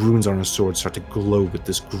runes on her sword start to glow with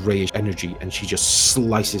this grayish energy, and she just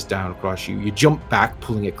slices down across you. You jump back,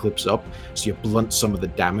 pulling Eclipse up, so you blunt some of the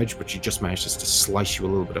damage, but she just manages to slice you a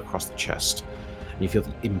little bit across the chest. And you feel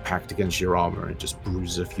the impact against your armor, and it just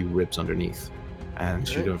bruises a few ribs underneath. And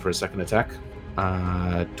she's going for a second attack.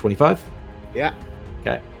 25? Yeah.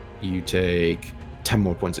 Okay. You take 10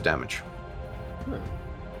 more points of damage.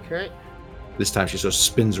 Okay. This time she sort of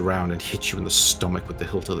spins around and hits you in the stomach with the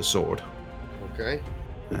hilt of the sword. Okay.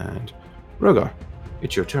 And Rogar,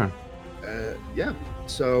 it's your turn. Yeah.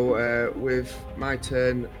 So with my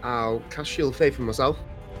turn, I'll cast Shield of Faith on myself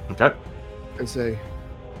Okay. and say,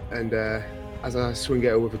 and as I swing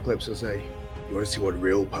it with Eclipse, I'll say, "You want to see what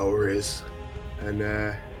real power is?" And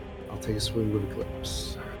I'll take a swing with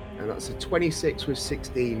Eclipse, and that's a 26 with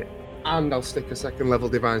 16, and I'll stick a second level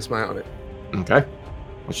Divine Smite on it. Okay.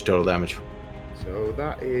 What's your total damage? So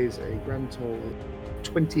that is a grand total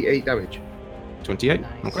 28 damage. 28?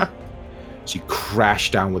 Nice. Okay. So you crash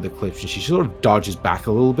down with Eclipse, and she sort of dodges back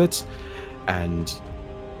a little bit, and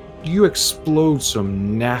you explode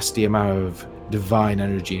some nasty amount of divine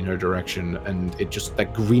energy in her direction, and it just,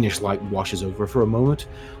 that greenish light washes over for a moment,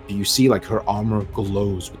 but you see like her armor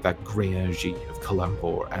glows with that grey energy of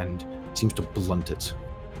Kalambor and seems to blunt it.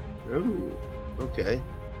 Oh, okay.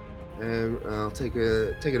 I'll take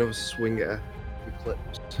another swing at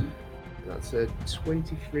Eclipse. That's a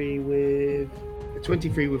 23 with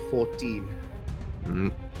 14.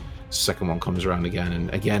 Second one comes around again, and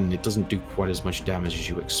again it doesn't do quite as much damage as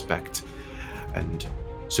you expect. And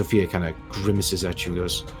Sophia kind of grimaces at you and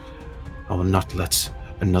goes, "I will not let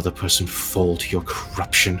another person fall to your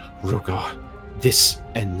corruption, Rogar. This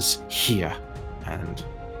ends here." And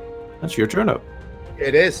that's your turn up.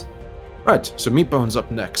 It is. Right, so Meatbone's up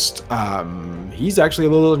next. He's actually a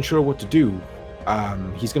little unsure what to do.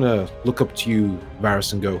 He's gonna look up to you,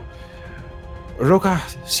 Varys, and go, "Rogar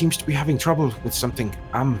seems to be having trouble with something.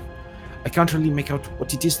 I can't really make out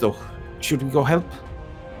what it is, though. Should we go help?"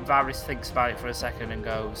 Varys thinks about it for a second and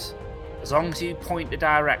goes, "As long as you point the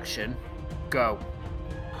direction, go.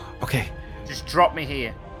 Okay, Just drop me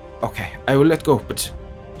here." okay, I will let go, but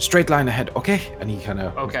straight line ahead, okay? And he kind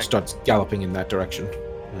of Okay. starts galloping in that direction.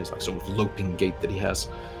 And it's like sort of loping gait that he has.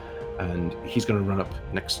 And he's going to run up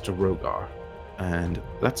next to Rogar. And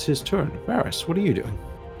that's his turn. Varys, what are you doing?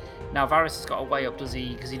 Now Varys has got a way up, does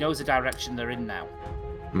he? Because he knows the direction they're in now.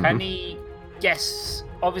 Mhm. Can he guess?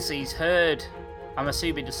 Obviously, he's heard. I'm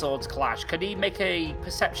assuming the swords clash. Can he make a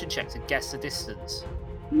perception check to guess the distance?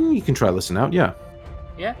 You can try listen out, yeah.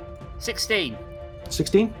 Yeah, 16.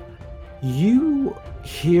 16? You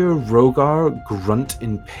hear Rogar grunt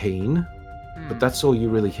in pain, but that's all you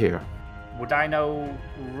really hear. Would I know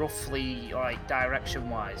roughly, like,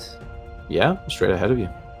 direction-wise? Yeah, straight ahead of you.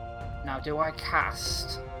 Now, do I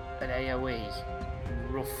cast an AoE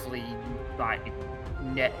roughly, like,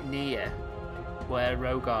 near where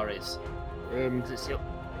Rogar is? Is it still...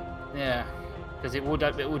 Yeah, because it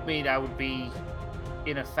would mean I would be,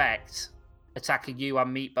 in effect, attacking you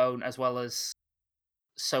and Meatbone as well as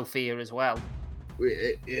Sophia as well.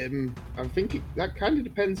 I'm thinking that kind of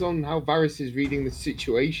depends on how Varys is reading the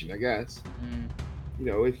situation, I guess. You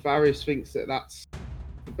know, if Varys thinks that that's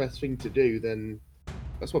the best thing to do, then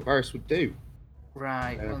that's what Varys would do.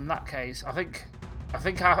 Right. Well, in that case, I think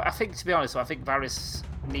to be honest, I think Varys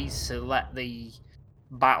needs to let the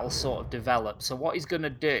battle sort of develop. So what he's going to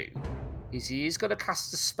do is he is going to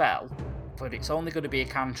cast a spell, but it's only going to be a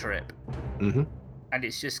cantrip, Mm-hmm. and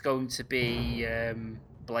it's just going to be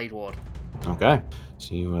Blade Ward. Okay.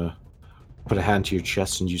 So you put a hand to your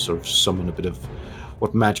chest and you sort of summon a bit of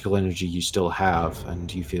what magical energy you still have,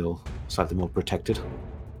 and you feel slightly more protected.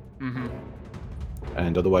 Mm-hmm.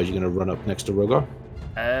 And otherwise, you're going to run up next to Rogar?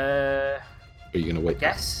 Uh, Or are you going to wait?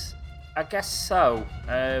 I guess so.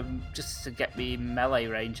 Just to get me in melee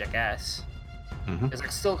range, I guess. Mm-hmm.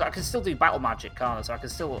 Because I can still do battle magic, can't I? So I can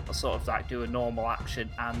still sort of like do a normal action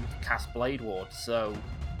and cast Blade Ward. So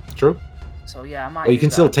True. yeah, I might. Well, you do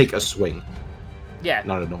can still that. take a swing, Yeah.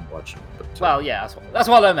 not a normal action. But, Well, yeah, that's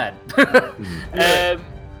what I meant. Mhm.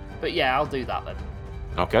 But yeah, I'll do that then.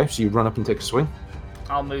 Okay, so you run up and take a swing?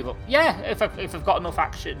 I'll move up. Yeah, if I've got enough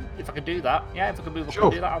action, if I can do that. Yeah, if I can move up Sure.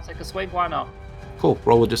 and do that, I'll take a swing. Why not? Cool.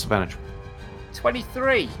 Roll with disadvantage.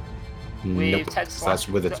 23. Nope. 10 That's slash-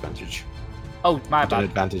 with advantage. Oh, my You've done bad.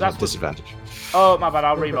 advantage That's and what- disadvantage. Oh, my bad.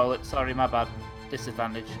 I'll re-roll it. Sorry, my bad.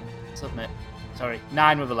 Disadvantage. Submit. Sorry.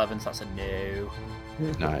 9 with 11, so that's a no.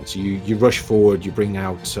 Alright, so you rush forward, you bring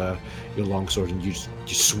out your longsword, and you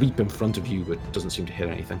sweep in front of you, but it doesn't seem to hit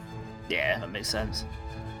anything. Yeah, that makes sense.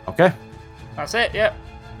 Okay. That's it, yep.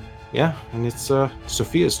 Yeah, and it's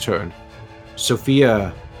Sophia's turn.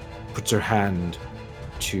 Sophia puts her hand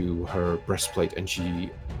to her breastplate and she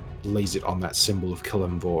lays it on that symbol of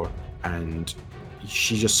Kalimvor, and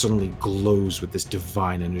she just suddenly glows with this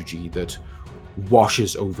divine energy that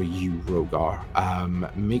washes over you, Rogar.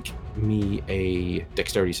 Make me a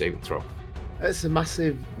dexterity saving throw. That's a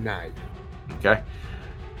massive 9. Okay.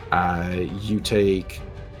 You take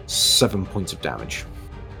 7 points of damage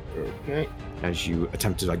Okay. as you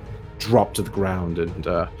attempt to like drop to the ground and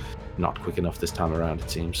not quick enough this time around, it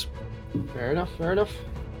seems. Fair enough. Fair enough.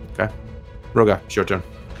 Okay. Rogar, it's your turn.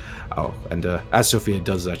 Oh, and as Sophia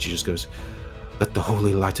does that, she just goes, "Let the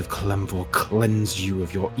holy light of Kalemvor cleanse you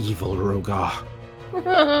of your evil, Rogar."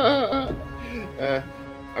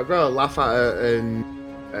 I've got to laugh at her and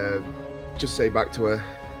just say back to her,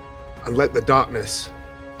 "And let the darkness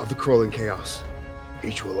of the crawling chaos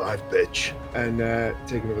eat you alive, bitch." And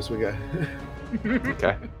take another swing at her.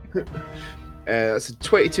 Okay. That's a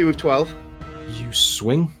 22 with 12. You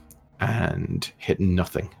swing and hit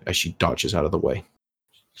nothing as she dodges out of the way.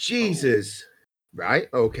 Jesus. Right,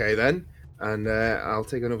 okay then. And I'll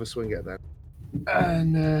take another swing at that.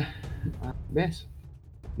 And I miss.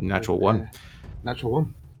 Natural one. Natural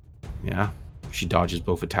one. Yeah. She dodges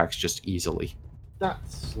both attacks just easily.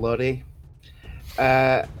 That's slutty.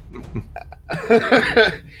 And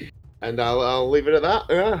I'll leave it at that.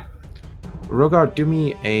 Yeah. Rogar, do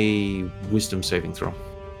me a wisdom saving throw.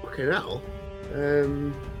 Okay, now.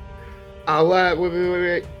 I'll wait.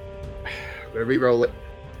 I'm gonna re-roll it.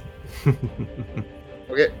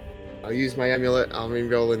 Okay. I'll use my amulet. I'll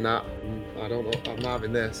re-rolling that. I don't know. I'm not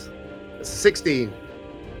having this. It's a 16.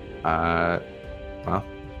 Well,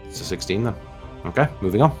 it's a 16 then. Okay,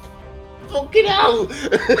 moving on. Fucking hell!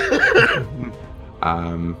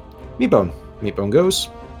 Meatbone. Meatbone goes,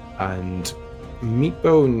 and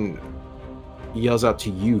Meatbone yells out to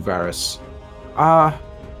you, Varys.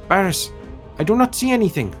 Varys, I do not see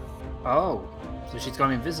anything. Oh, so she's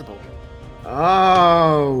gone invisible.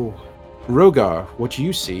 Oh. Rogar, what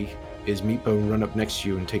you see is Meatbone run up next to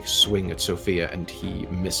you and take a swing at Sophia, and he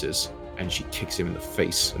misses, and she kicks him in the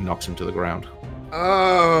face and knocks him to the ground.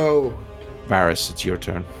 Oh. Varys, it's your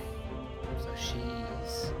turn. So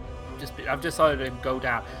I've just saw him go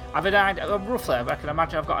down. I've an idea, roughly, I can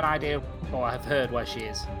imagine I've got an idea, or I've heard where she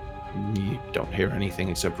is. You don't hear anything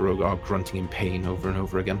except Rogar grunting in pain over and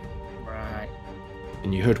over again. Right.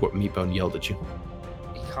 And you heard what Meatbone yelled at you.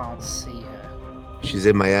 You can't see her. She's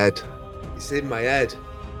in my head. It's in my head.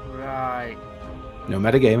 Right. No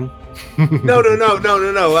metagaming. No.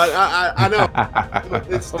 I know.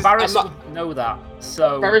 Well, Varys would know that,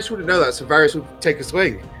 so... Varys wouldn't know that, so Varys would take a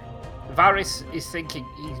swing. Varys is thinking...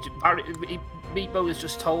 Meatbone has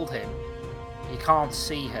just told him he can't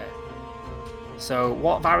see her. So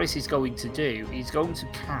what Varys is going to do, he's going to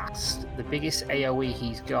cast the biggest AoE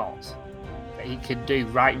he's got that he can do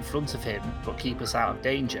right in front of him, but keep us out of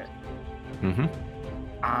danger. Mm-hmm.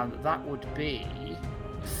 And that would be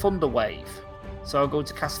Thunder Wave. So I'm going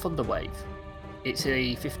to cast Thunder Wave. It's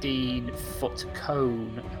a 15-foot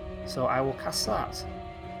cone, so I will cast that.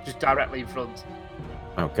 Just directly in front.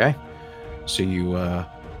 Okay. So you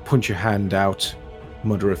punch your hand out,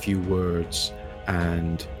 mutter a few words,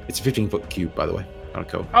 and it's a 15-foot cube, by the way, not a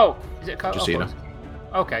cone. Oh, is it a cone? Just so you know.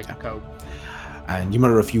 Okay, cone. And you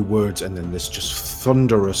mutter a few words, and then this just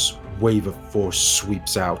thunderous wave of force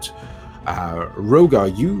sweeps out.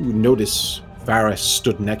 Rogar, you notice Varys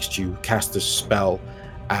stood next to you, cast a spell,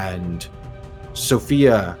 and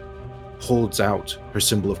Sophia holds out her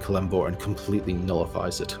symbol of Kalemvor and completely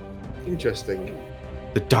nullifies it. Interesting.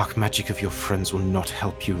 The dark magic of your friends will not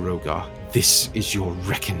help you, Rogar. This is your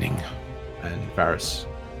reckoning. And Varys,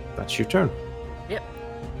 that's your turn. Yep.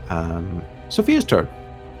 Sophia's turn.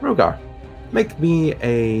 Rogar, make me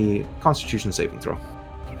a Constitution saving throw.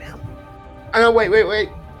 Oh, wait.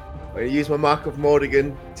 I'm going to use my Mark of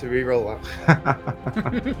Mordigan to reroll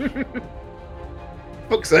that.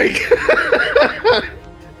 Fuck's sake.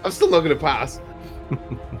 I'm still not going to pass.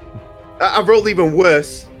 I've rolled even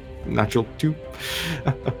worse. Natural 2.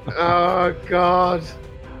 Oh, God.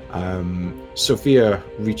 Sophia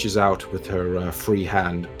reaches out with her free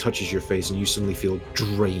hand, touches your face, and you suddenly feel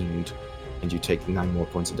drained, and you take 9 more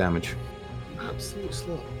points of damage. Absolute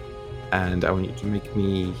slut. And I want you to make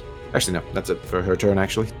me... Actually, no, that's it for her turn,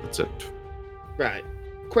 actually. That's it. Right.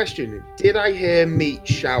 Question. Did I hear Meat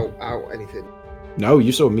shout out anything? No,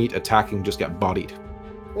 you saw Meat attacking, just get bodied.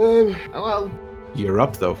 Well, You're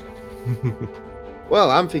up, though.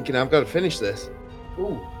 I'm thinking I've got to finish this.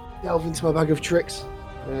 Ooh. Delve into my bag of tricks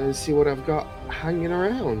and see what I've got hanging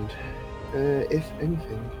around. If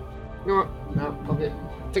anything. You know what? No, okay.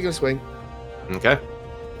 Taking a swing. Okay.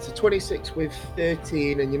 It's a 26 with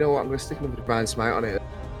 13, and you know what? I'm going to stick another Divine Smite on it.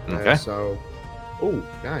 Okay. Oh,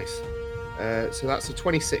 nice. So that's a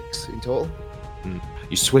 26 in total.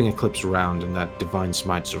 You swing Eclipse around, and that Divine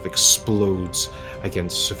Smite sort of explodes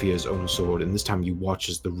against Sophia's own sword, and this time you watch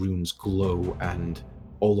as the runes glow, and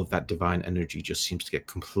all of that divine energy just seems to get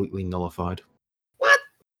completely nullified. What?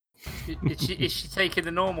 Is she taking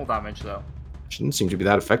the normal damage, though? She didn't seem to be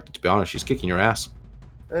that affected, to be honest. She's kicking your ass.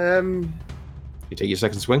 Um. You take your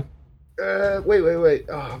second swing? Wait.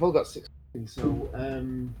 Oh, I've only got 6 seconds, so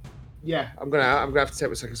yeah, I'm gonna have to take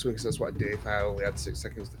my second swing because that's what I'd do if I only had 6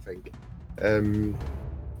 seconds to think.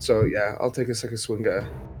 So yeah, I'll take a second swing at her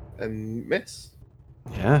and miss.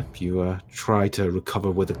 Yeah, you try to recover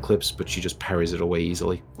with Eclipse, but she just parries it away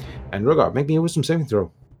easily. And Rogar, make me a wisdom saving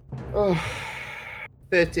throw. Oh,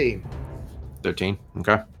 13. 13.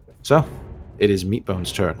 Okay. So, it is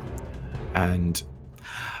Meatbone's turn. And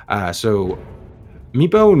so,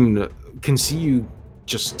 Meatbone can see you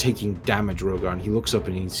just taking damage, Rogar, and he looks up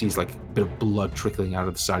and he sees like a bit of blood trickling out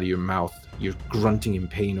of the side of your mouth. You're grunting in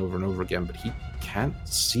pain over and over again, but he can't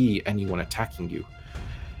see anyone attacking you.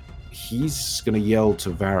 He's going to yell to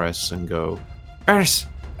Varys and go, Varys,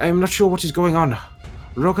 I'm not sure what is going on.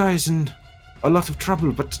 Rogar is in a lot of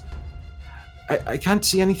trouble, but I can't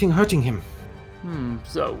see anything hurting him.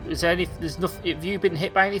 So, is there there's nothing, have you been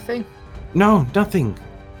hit by anything? No, nothing.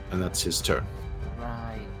 And that's his turn.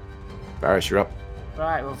 Right. Varys, you're up.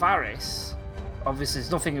 Right, well, Varys, obviously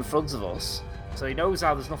there's nothing in front of us, so he knows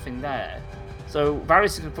how there's nothing there. So Varys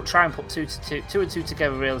is going to try and put two and two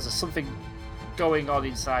together, realize there's something going on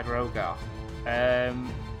inside Rogar.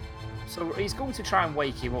 So he's going to try and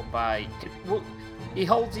wake him up by... He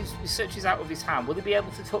searches out with his hand. Will he be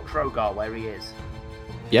able to touch Rogar where he is?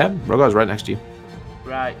 Yeah, Rogar's right next to you.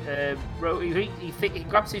 Right, he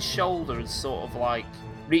grabs his shoulder and sort of like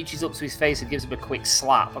reaches up to his face and gives him a quick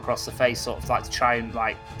slap across the face, sort of like to try and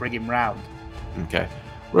like bring him round. Okay.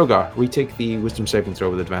 Rogar, retake the wisdom saving throw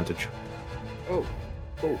with advantage. Oh.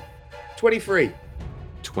 23.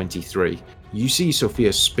 23. You see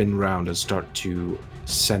Sophia spin round and start to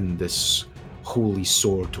send this holy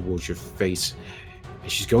sword towards your face.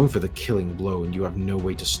 She's going for the killing blow, and you have no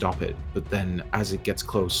way to stop it. But then, as it gets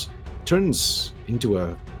close, it turns into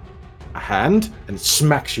a hand and it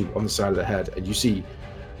smacks you on the side of the head. And you see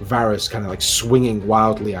Varys kind of like swinging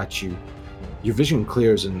wildly at you. Your vision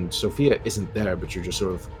clears, and Sophia isn't there, but you're just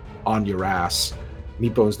sort of on your ass.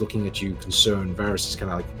 Meatbone's looking at you concerned. Varys is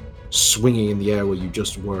kind of like swinging in the air where you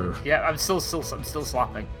just were. Yeah, I'm still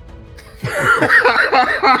slapping.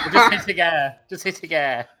 Just hitting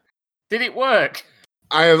air. Did it work?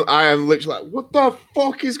 I am literally like, what the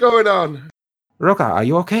fuck is going on? Rogar, are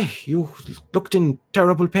you okay? You looked in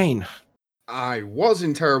terrible pain. I was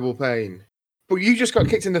in terrible pain, but you just got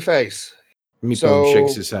kicked in the face. Meatbone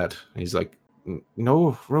shakes his head. He's like,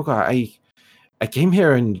 no, Rogar, I came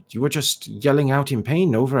here and you were just yelling out in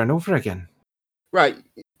pain over and over again. Right.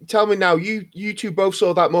 Tell me now, you two both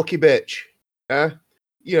saw that mucky bitch.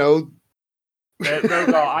 You know.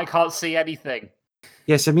 Rogar, I can't see anything.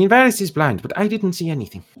 Yes, I mean, Varys is blind, but I didn't see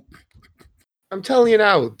anything. I'm telling you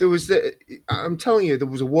now, there was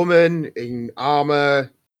a woman in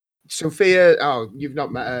armor. Sophia, you've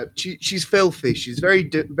not met her. She's filthy. She's very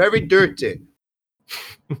dirty.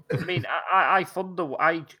 I mean, I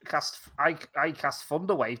cast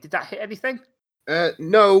Thunderwave. Did that hit anything?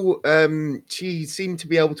 No. She seemed to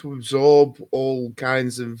be able to absorb all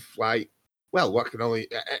kinds of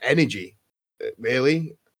energy.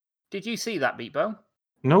 Really. Did you see that, Meatbone?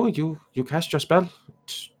 No, you cast your spell,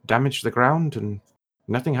 it damaged the ground, and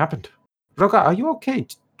nothing happened. Rogar, are you okay?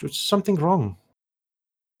 Was something wrong?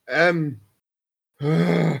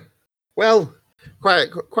 Well,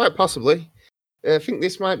 quite possibly. I think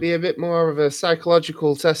this might be a bit more of a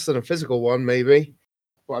psychological test than a physical one, maybe.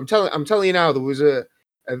 But I'm telling you now, there was there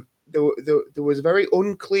was a very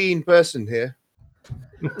unclean person here.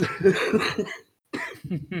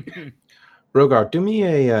 Rogar, do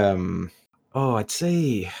me a I'd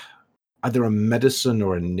say either a medicine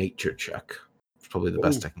or a nature check. It's probably the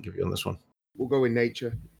best I can give you on this one. We'll go in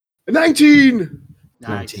nature. 19!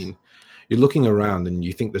 Nice. 19. You're looking around and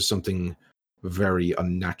you think there's something very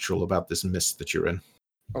unnatural about this mist that you're in.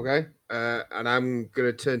 Okay. And I'm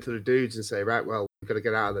going to turn to the dudes and say, right, well, we've got to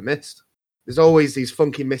get out of the mist. There's always these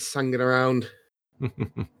funky mists hanging around.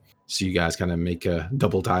 So you guys kind of make a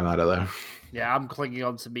double time out of there. Yeah, I'm clinging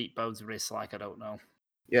on to Meatbone's wrist like I don't know.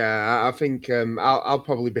 Yeah, I think I'll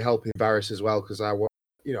probably be helping Varys as well because I want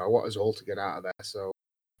us all to get out of there. So,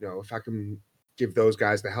 if I can give those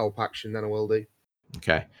guys the help action, then I will do.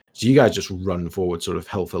 Okay. So you guys just run forward, sort of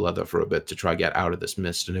hell for leather for a bit to try to get out of this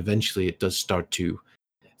mist, and eventually it does start to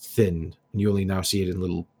thin. And you only now see it in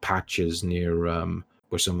little patches near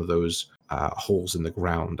where some of those holes in the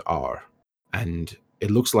ground are. And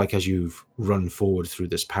it looks like as you've run forward through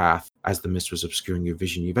this path, as the mist was obscuring your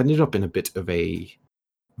vision, you've ended up in a bit of a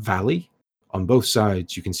valley. On both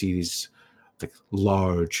sides, you can see these like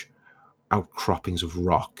large outcroppings of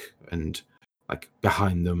rock, and like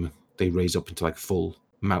behind them, they raise up into like full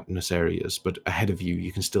mountainous areas, but ahead of you,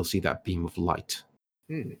 you can still see that beam of light.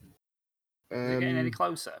 Hmm. Is it getting any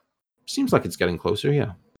closer? Seems like it's getting closer,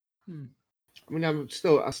 yeah. I mean, I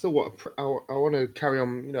still want to. I want to carry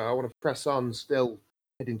on. I want to press on, still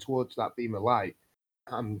heading towards that beam of light.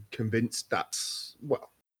 I'm convinced that's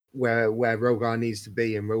where Rogar needs to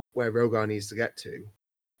be and where Rogar needs to get to.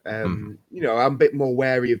 I'm a bit more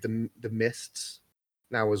wary of the mists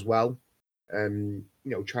now as well. Trying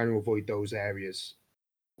to avoid those areas.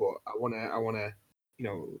 But I wanna,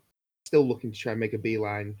 still looking to try and make a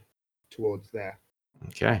beeline towards there.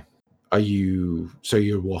 Okay. So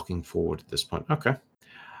you're walking forward at this point? Okay.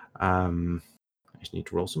 I just need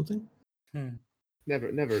to roll something. Never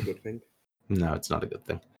a good thing. No, it's not a good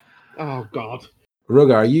thing. Oh God.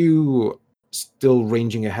 Rogar, are you still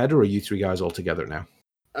ranging ahead, or are you three guys all together now?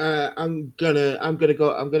 I'm gonna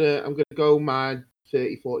go my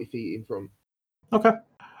 30-40 feet in front. Okay.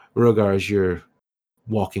 Rogar, as you're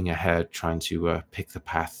walking ahead, trying to pick the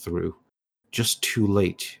path through, just too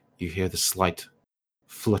late, you hear the slight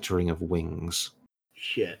fluttering of wings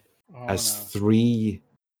Shit. as three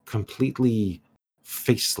completely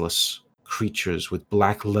faceless creatures with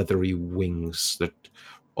black leathery wings that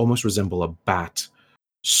almost resemble a bat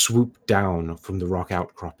swoop down from the rock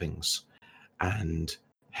outcroppings and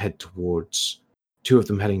head towards, two of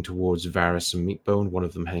them heading towards Varys and Meatbone, one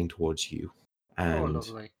of them heading towards you. And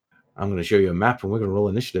lovely. I'm going to show you a map and we're going to roll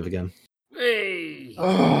initiative again. Hey!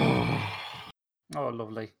 Oh,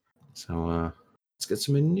 Lovely. So let's get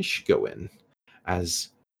some initiative going as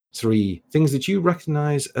three things that you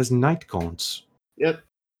recognize as night gaunts yep.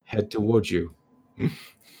 head towards you.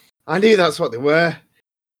 I knew that's what they were.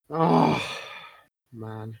 Oh,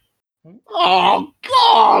 man. Oh,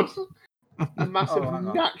 God! A massive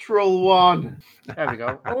natural one. There we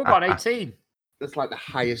go. Oh, we got 18. That's like the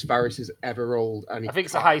highest Varys has ever rolled. And I think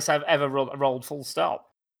it's the highest I've ever rolled full stop.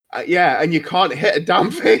 Yeah, and you can't hit a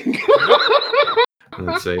damn thing.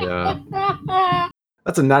 Let's say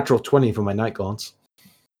that's a natural 20 for my night gaunts.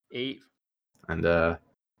 8. And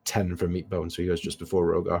 10 for Meatbone, so he goes just before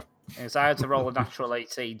Rogar. Yes, I had to roll a natural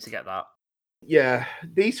 18 to get that. Yeah,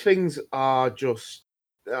 these things are just...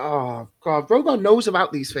 Oh, God, Rogar knows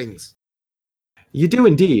about these things. You do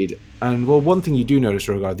indeed. And, well, one thing you do notice,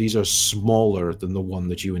 Rogar, these are smaller than the one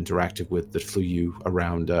that you interacted with that flew you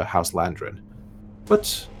around House Landrin.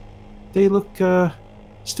 But they look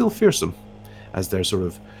still fearsome, as their sort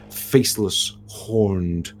of faceless,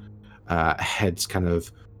 horned heads kind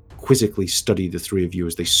of quizzically study the three of you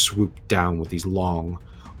as they swoop down with these long,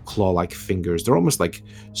 claw-like fingers. They're almost like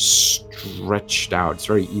stretched out. It's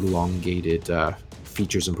very elongated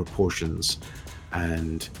features and proportions.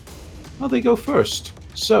 And, well, they go first.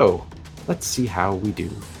 So, let's see how we do.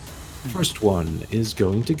 First one is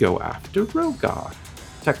going to go after Rogar.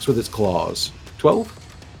 Attacks with its claws. 12?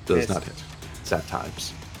 Does not hit. Sad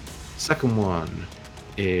times. Second one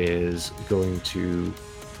is going to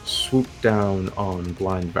swoop down on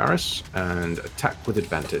Blind Varys and attack with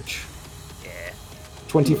advantage. Yeah.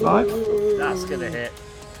 25? That's going to hit.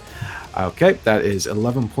 Okay, that is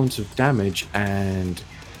 11 points of damage, and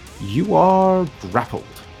you are grappled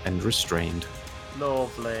and restrained.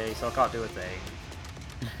 Lovely, so I can't do a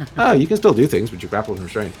thing. Oh, you can still do things, but you're grappled and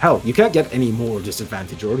restrained. Hell, you can't get any more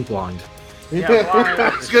disadvantage. You're already blind. Yeah,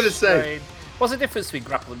 I was going to say. What's the difference between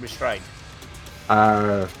grapple and restrained?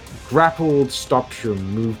 Grappled stops your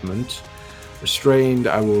movement. Restrained,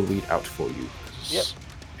 I will read out for you. Yep.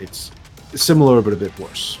 It's similar, but a bit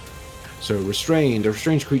worse. So restrained, a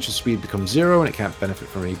restrained creature's speed becomes 0, and it can't benefit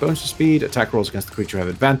from any bonus to speed. Attack rolls against the creature have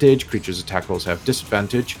advantage. Creature's attack rolls have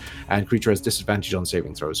disadvantage, and creature has disadvantage on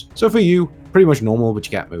saving throws. So for you, pretty much normal, but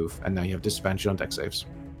you can't move, and now you have disadvantage on dex saves.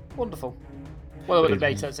 Wonderful. Well, it would have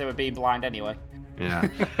made sense they were being blind anyway. Yeah.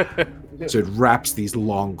 So it wraps these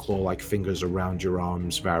long claw-like fingers around your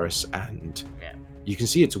arms, Varys, and you can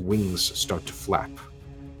see its wings start to flap.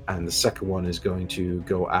 And the second one is going to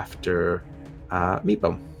go after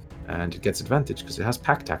Meatbone. And it gets advantage because it has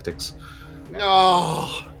pack tactics.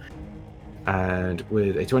 Oh. And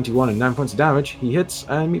with a 21 and 9 points of damage, he hits,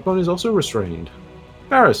 and Meatbone is also restrained.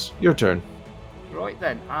 Varys, your turn. Right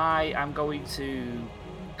then, I am going to...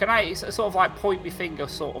 Can I sort of like point my finger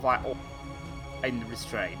sort of like up in the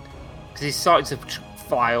restrained? Because he's starting to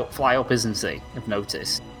fly up, isn't he? I've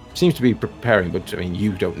noticed. Seems to be preparing, but I mean,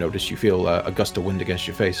 you don't notice. You feel a gust of wind against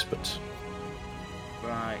your face, but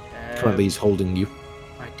right. Currently he's holding you.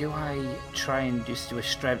 Do I try and just do a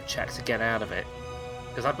strength check to get out of it?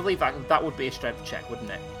 Because I believe that would be a strength check, wouldn't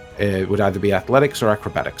it? It would either be athletics or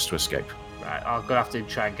acrobatics to escape. Right, I'm gonna have to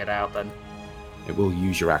try and get out then. It will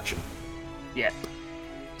use your action. Yep.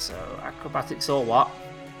 So acrobatics or what?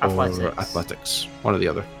 Athletics. or athletics. One or the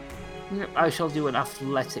other. Yep, I shall do an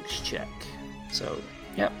athletics check. So,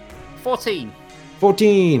 yep. 14.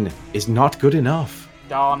 14 is not good enough.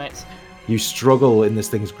 Darn it. You struggle in this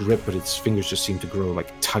thing's grip, but its fingers just seem to grow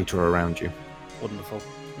like tighter around you. Wonderful.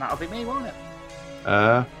 That'll be me, won't it?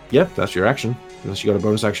 Yep, that's your action. Unless you got a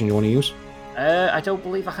bonus action you want to use. I don't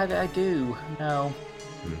believe I do. No.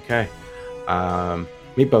 Okay.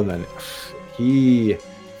 Meatbone then. He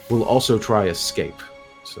will also try escape.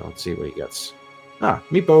 So let's see what he gets.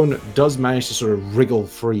 Meatbone does manage to sort of wriggle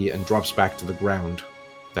free and drops back to the ground.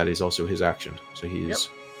 That is also his action. So he is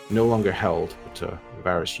no longer held, but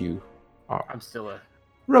Varys, you are. I'm still a...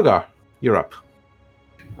 Rogar, you're up.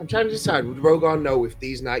 I'm trying to decide, would Rogar know if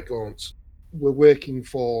these Night Gaunts were working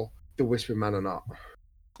for the Whispering Man or not?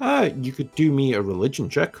 You could do me a religion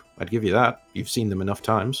check. I'd give you that. You've seen them enough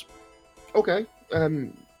times. Okay.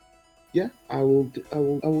 Yeah, I will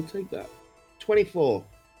take that. 24.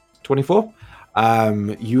 24.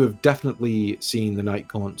 You have definitely seen the Night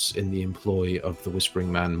Gaunts in the employ of the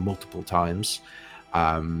Whispering Man multiple times.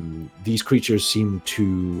 These creatures seem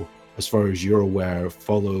to, as far as you're aware,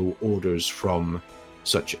 follow orders from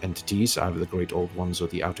such entities, either the Great Old Ones or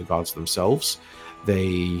the Outer Gods themselves.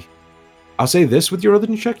 I'll say this with your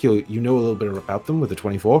religion check, you know a little bit about them with a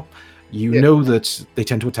 24. You know that they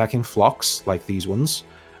tend to attack in flocks, like these ones.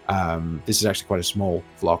 This is actually quite a small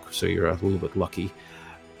flock, so you're a little bit lucky.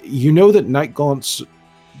 You know that Night Gaunts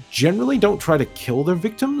generally don't try to kill their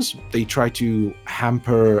victims. They try to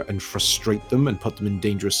hamper and frustrate them and put them in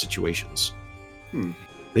dangerous situations.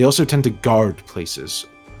 They also tend to guard places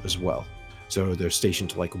as well. So they're stationed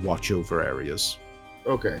to watch over areas.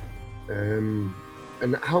 Okay. And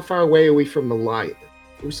how far away are we from the light?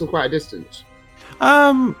 Are we still quite a distance?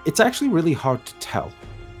 It's actually really hard to tell.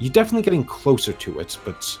 You're definitely getting closer to it,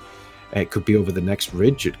 but it could be over the next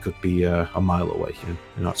ridge. It could be a mile away. You're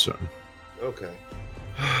not certain. Okay.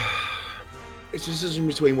 It's a decision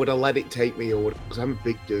between would I let it take me or because I'm a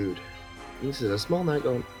big dude. And this is a small Night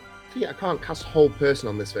Gaunt. I can't cast whole person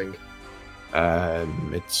on this thing.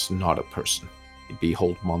 It's not a person. It'd be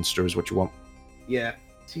hold monster is what you want. Yeah.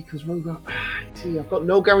 See, because I've got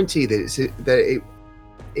no guarantee that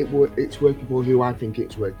it's working for who I think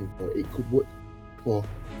it's working for. It could work for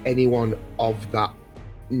anyone of that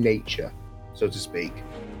nature, so to speak.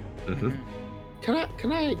 Mm-hmm.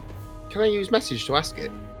 Can I use message to ask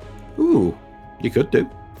it? Ooh, you could do.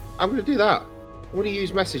 I'm going to do that. I'm going to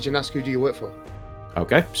use message and ask who do you work for.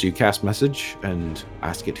 Okay, so you cast message and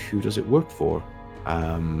ask it who does it work for.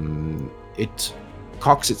 It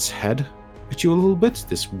cocks its head at you a little bit.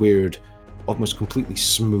 This weird, almost completely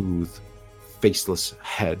smooth, faceless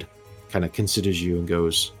head kind of considers you and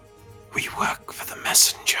goes, "We work for the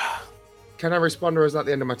messenger." Can I respond, or is that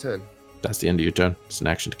the end of my turn? That's the end of your turn. It's an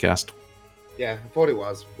action to cast. Yeah, I thought it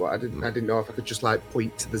was, but I didn't know if I could just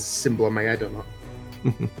point to the symbol on my head or not.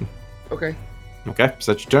 Okay. Okay, is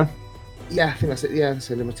that your turn? Yeah, I think that's it. Yeah, that's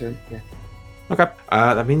the end of my turn. Yeah. Okay.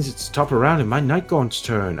 That means it's top of round and my Night Gaunt's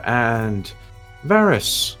turn. And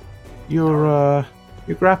Varys, you're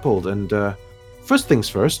grappled. And first things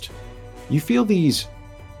first, you feel these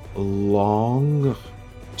long,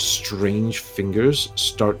 strange fingers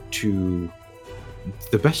start to.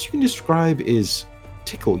 The best you can describe is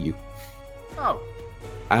tickle you. Oh.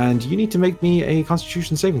 And you need to make me a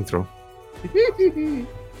Constitution saving throw.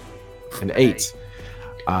 An 8.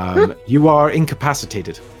 You are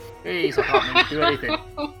incapacitated. Please, I can't do anything.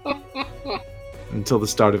 Until the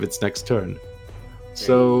start of its next turn.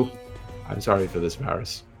 So, I'm sorry for this,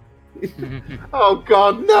 Varys. Oh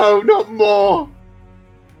god, no, not more!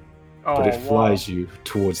 But it flies you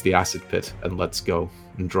towards the acid pit and lets go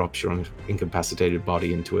and drops your incapacitated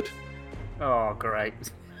body into it. Oh, great.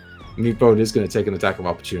 Meatbone is going to take an attack of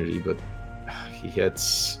opportunity, but he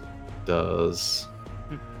does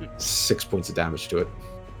 6 points of damage to it.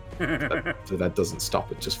 So that doesn't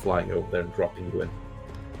stop it just flying over there and dropping you in.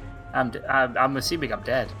 I'm assuming I'm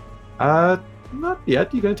dead. Not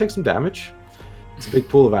yet. You're going to take some damage. It's a big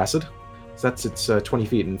pool of acid. So that's its 20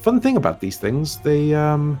 feet. And fun thing about these things,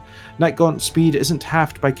 the Night Gaunt speed isn't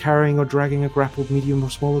halved by carrying or dragging a grappled medium or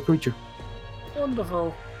smaller creature.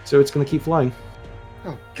 Wonderful. So it's going to keep flying.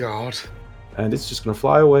 Oh god. And it's just going to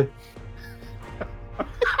fly away.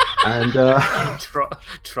 And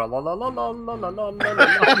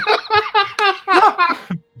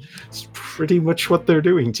it's pretty much what they're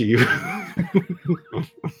doing to you.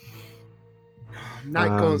 Night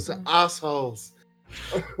Gaunts are assholes.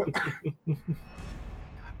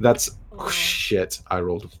 That's shit. I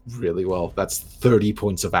rolled really well. That's 30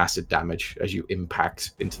 points of acid damage as you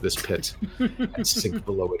impact into this pit and sink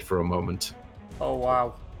below it for a moment. Oh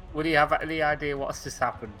wow. Would he have any idea what's just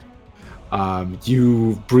happened?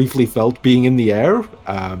 You briefly felt being in the air.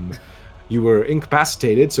 You were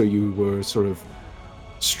incapacitated, so you were sort of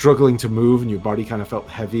struggling to move, and your body kind of felt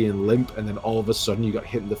heavy and limp, and then all of a sudden you got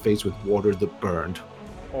hit in the face with water that burned.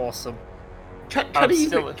 Awesome. Can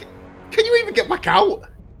you even get back out?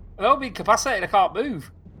 I'll be incapacitated. I can't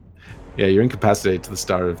move. Yeah, you're incapacitated to the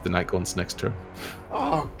start of the Nightgaunt's next turn.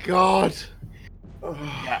 Oh God. Oh.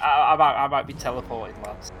 Yeah, I might be teleported,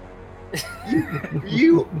 lads.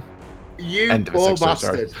 You End of poor his next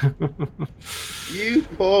turn, bastard. You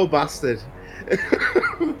poor bastard.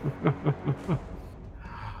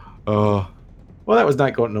 Well, that was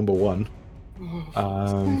Nightgaunt number 1.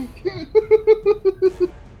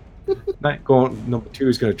 Nightgaunt number 2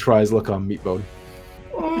 is going to try his luck on Meatbone.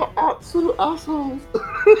 Oh, absolute assholes.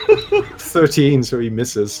 13, so he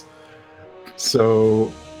misses.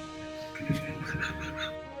 So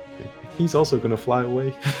he's also going to fly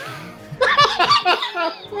away.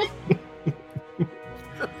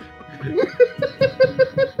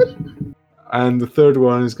 And the third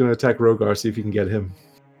one is going to attack Rogar, see if you can get him.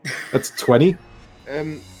 That's 20.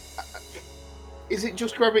 Is it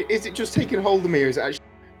just grabbing? Is it just taking hold of me, or is it actually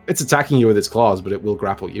It's attacking you with its claws, but it will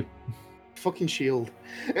grapple you. fucking shield?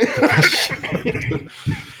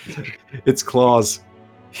 Its claws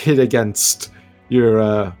hit against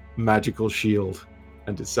your magical shield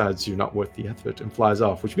and decides you're not worth the effort and flies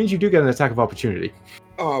off, which means you do get an attack of opportunity.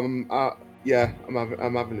 Yeah,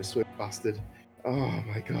 I'm having a swift bastard. Oh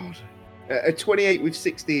my God. A 28 with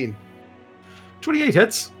 16. 28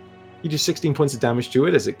 hits. You do 16 points of damage to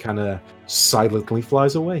it as it kind of silently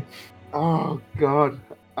flies away. Oh God,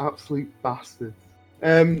 absolute bastard.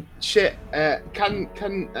 Shit. Can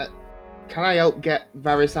I help get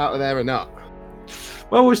Varys out of there or not?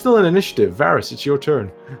 Well, we're still in initiative. Varys, it's your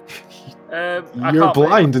turn. You're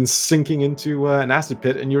blind and sinking into an acid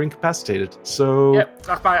pit, and you're incapacitated. So Yep,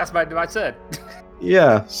 that's my turn.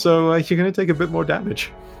 yeah, so you're going to take a bit more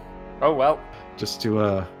damage. Oh well. Just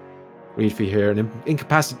to read for you here, an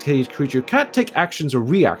incapacitated creature can't take actions or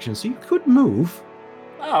reactions, so you could move.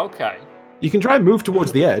 Oh, okay. You can try and move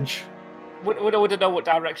towards the edge. Would I know what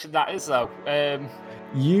direction that is though?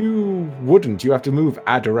 You wouldn't. You have to move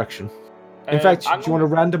a direction. In fact, do you want to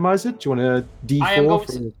randomize it? Do you want a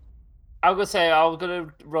D4? I'm gonna say I'm gonna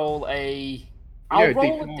roll a. Yeah,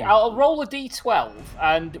 I'll roll a D12,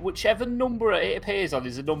 and whichever number it appears on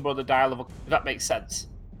is the number on the dial of. If that makes sense.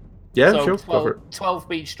 Yeah, So sure. Go for it. 12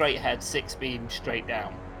 being straight ahead, 6 being straight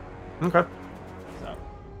down. Okay. So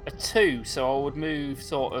a 2, so I would move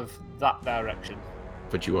sort of that direction.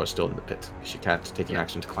 But you are still in the pit, because you can't take an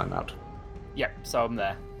action to climb out. Yep, so I'm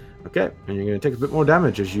there. Okay, and you're going to take a bit more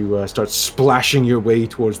damage as you start splashing your way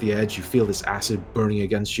towards the edge. You feel this acid burning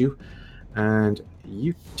against you, and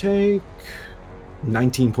you take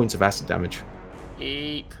 19 points of acid damage.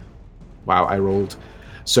 Eep. Wow, I rolled.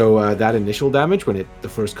 So that initial damage, when the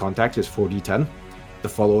first contact is 4d10, the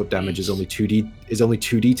follow-up damage is only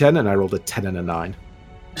 2d10, and I rolled a 10 and a 9.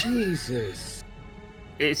 Jesus.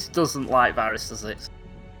 It doesn't like Varys, does it?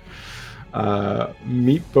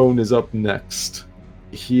 Meatbone is up next.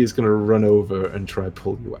 He is going to run over and try to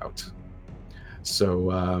pull you out.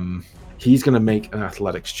 So he's going to make an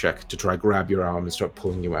athletics check to try grab your arm and start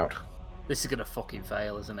pulling you out. This is gonna fucking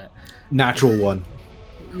fail, isn't it? Natural 1.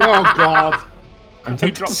 Oh God. I'm He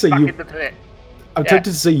tempted to drops say back you. in the pit. I'm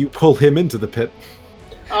tempted to say you pull him into the pit.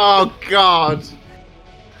 Oh God.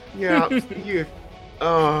 Yeah. You.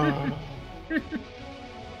 Oh.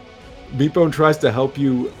 Meatbone tries to help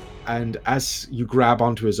you, and as you grab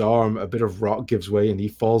onto his arm, a bit of rock gives way, and he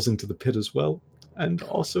falls into the pit as well, and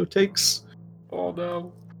also takes. Oh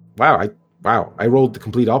no! Wow! I rolled the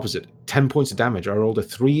complete opposite. 10 points of damage. I rolled a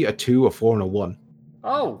 3, a 2, a 4, and a 1.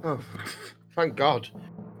 Oh. Thank God.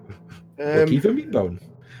 We'll keep him Meatbone.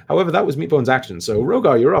 However, that was Meatbone's action. So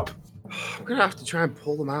Rogar, you're up. I'm gonna have to try and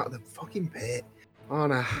pull them out of the fucking pit. Oh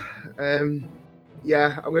no.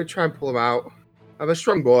 Yeah, I'm gonna try and pull them out. I'm a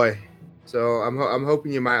strong boy, so I'm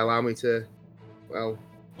hoping you might allow me to, well,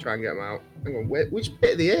 try and get them out. Hang on, which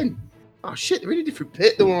pit are they in? Oh shit, they're in a different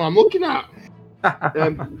pit than what I'm looking at.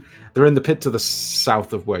 They're in the pit to the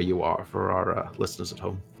south of where you are for our listeners at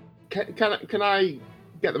home. Can I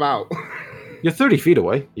get them out? You're 30 feet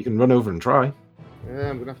away. You can run over and try.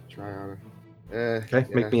 I'm gonna have to try, Anna. Okay,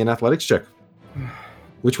 make me an athletics check.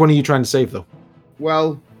 Which one are you trying to save, though?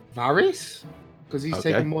 Well, Varys, because he's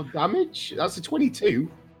Okay. taking more damage. That's a 22.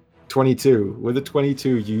 22. With a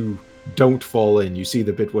 22, you don't fall in. You see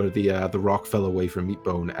the bit where the rock fell away from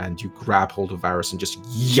Meatbone, and you grab hold of Varys and just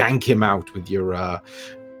yank him out with your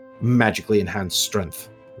magically enhanced strength.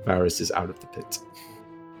 Varys is out of the pit.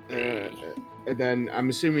 And then I'm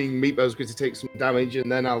assuming Meatball's going to take some damage,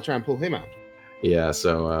 and then I'll try and pull him out. Yeah,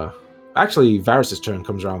 so actually Varys' turn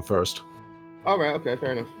comes around first. All right, okay,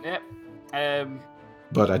 fair enough. Yep.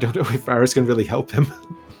 But I don't know if Varys can really help him.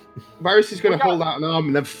 Varys is going to hold out an arm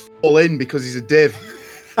and then fall in because he's a div.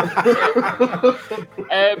 I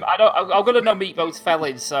don't. I'm gonna know Meatboats fell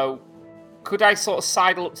in, so could I sort of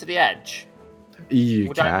sidle up to the edge? You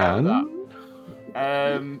Would I know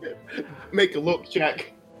can. Make a look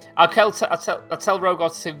check. I'll tell Rogor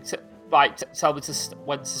to tell me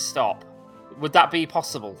when to stop. Would that be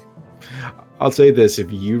possible? I'll say this: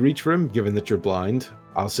 if you reach for him, given that you're blind,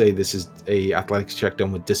 I'll say this is a athletics check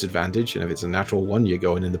done with disadvantage, and if it's a natural 1, you're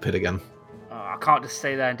going in the pit again. Oh, I can't just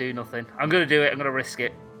stay there and do nothing. I'm gonna do it. I'm gonna risk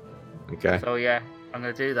it. Okay. So yeah, I'm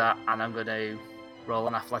gonna do that, and I'm gonna roll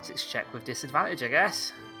an athletics check with disadvantage, I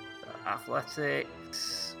guess.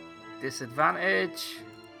 Athletics disadvantage.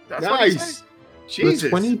 That's Nice. Jesus.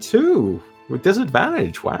 22 with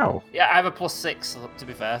disadvantage. Wow. Yeah, I have a +6 to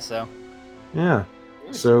be fair. So Yeah.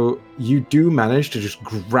 So you do manage to just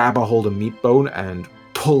grab a hold of Meatbone and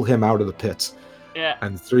pull him out of the pit. yeah.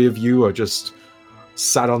 And 3 of you are just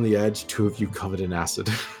sat on the edge, 2 of you covered in acid.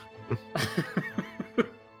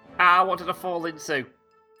 What did I fall into?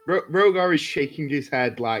 Rogor is shaking his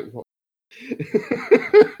head like, what?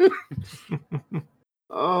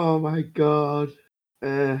 Oh my god.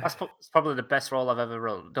 That's probably the best roll I've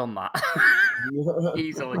ever done. That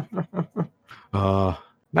easily.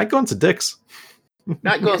 Night gone to Dix.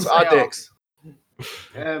 That goes Yes, our they are. dicks.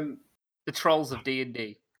 The trolls of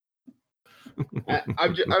D&D.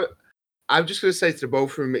 I'm just going to say to the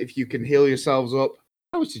both of them, if you can heal yourselves up,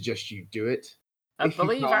 I would suggest you do it. I If you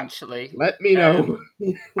believe can't, actually, let me know.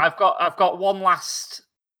 I've got one last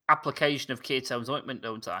application of Ketone's ointment,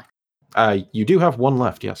 don't I? You do have 1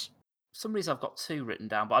 left, yes. For some reason, I've got 2 written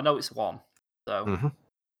down, but I know it's 1. So, Mhm.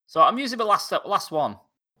 so I'm using the last one.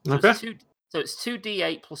 So Okay. it's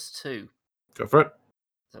 2d8 plus 2. Go for it.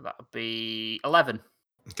 So that would be 11.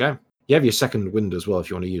 Okay. You have your second wind as well if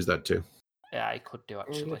you want to use that too. Yeah, I could do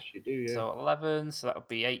actually. Yes, you do, yeah. So 11. So that would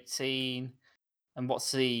be 18. And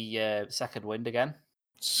what's the second wind again?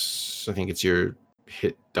 I think it's your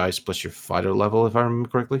hit dice plus your fighter level, if I remember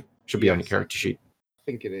correctly. Should be on your Yes, character sheet. I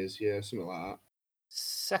think it is, yeah, something like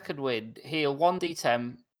Second wind, heal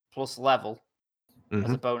 1d10 plus level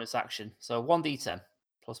as a bonus action. So 1d10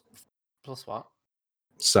 plus what?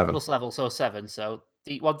 7. Plus level, so 7. So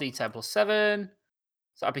 1d10 plus 7.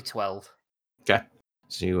 So that'd be 12. Okay.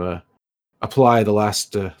 So you apply the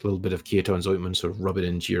last little bit of Ketone's ointment, sort of rub it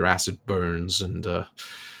into your acid burns, and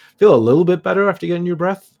feel a little bit better after getting your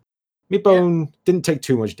breath. Meatbone didn't take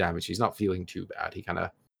too much damage. He's not feeling too bad. He kind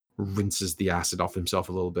of rinses the acid off himself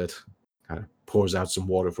a little bit, kind of pours out some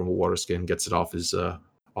water from a water skin, gets it off his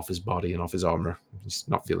body and off his armor. He's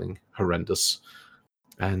not feeling horrendous.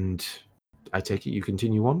 And I take it you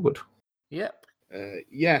continue onward. Yep.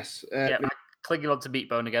 yes. I'm clinging on to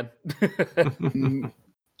Meatbone again.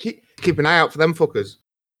 Keep an eye out for them fuckers.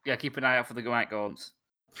 Yeah, keep an eye out for the White Gaunts.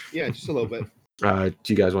 Yeah, just a little bit. Do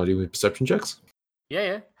you guys want to do perception checks?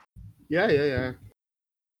 Yeah. Yeah.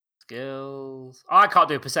 Skills. Oh, I can't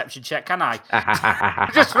do a perception check, can I? I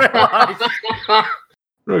just realised.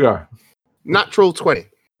 Rogar. Natural 20.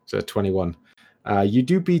 So 21. You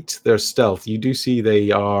do beat their stealth. You do see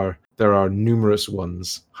there are numerous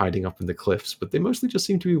ones hiding up in the cliffs, but they mostly just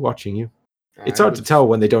seem to be watching you. It's hard to tell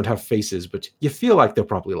when they don't have faces, but you feel like they're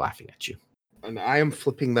probably laughing at you. And I am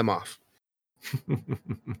flipping them off.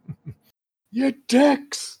 Your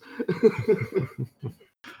dicks!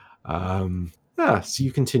 So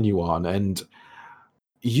you continue on, and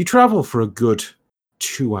you travel for a good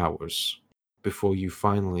 2 hours before you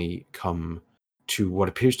finally come to what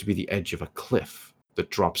appears to be the edge of a cliff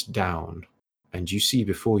that drops down, and you see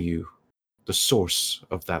before you the source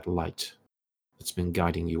of that light that's been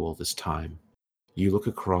guiding you all this time. You look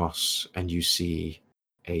across and you see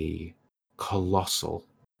a colossal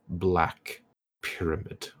black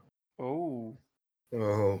pyramid. Oh.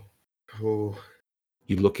 Oh.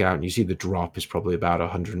 You look out and you see the drop is probably about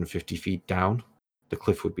 150 feet down. The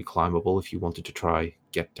cliff would be climbable if you wanted to try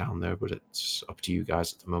get down there, but it's up to you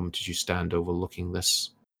guys at the moment as you stand overlooking this.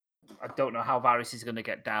 I don't know how Varys is going to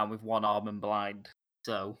get down with one arm and blind,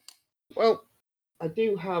 so... Well, I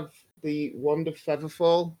do have the Wand of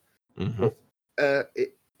Featherfall. Mm-hmm.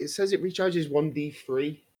 It says it recharges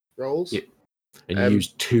 1d3 rolls. Yeah. And you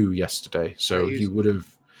used 2 yesterday, so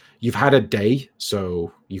you've had a day,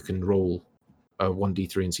 so you can roll a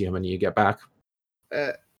 1d3 and see how many you get back.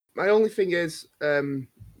 My only thing is,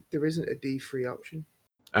 there isn't a d3 option.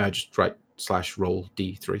 Just /roll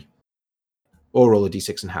d3. Or roll a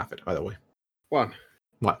d6 and half it, either way. 1.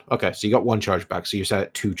 One. Okay, so you got 1 charge back, so you're set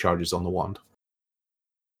at 2 charges on the wand.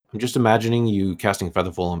 I'm just imagining you casting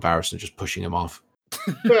Featherfall on Varys and just pushing him off.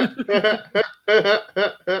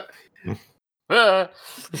 that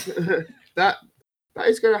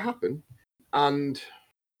is going to happen, and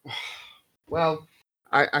well,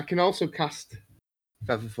 I can also cast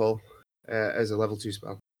Featherfall as a level 2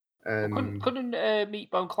 spell. Couldn't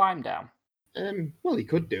Meatbone climb down? Well, he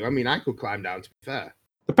could do. I mean, I could climb down. To be fair,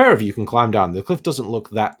 The pair of you can climb down. The cliff doesn't look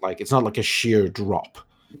that it's not like a sheer drop.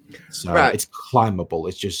 So Right. it's climbable.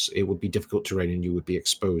 It's just it would be difficult terrain, and you would be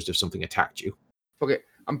exposed if something attacked you. Okay,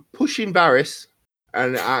 I'm pushing Varys,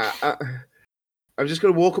 and I'm just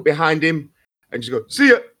going to walk up behind him and just go, "See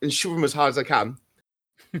ya," and shove him as hard as I can,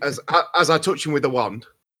 as I touch him with the wand.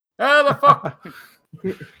 Oh, the fuck!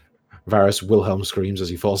 Varys Wilhelm screams as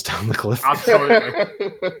he falls down the cliff.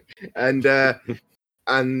 Absolutely. and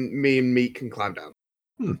me and Meat can climb down.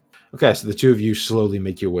 Okay, so the two of you slowly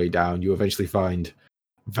make your way down. You eventually find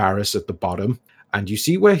Varys at the bottom, and you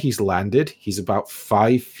see where he's landed. He's about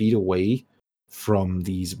 5 feet away from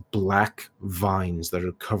these black vines that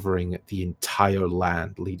are covering the entire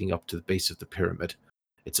land leading up to the base of the pyramid.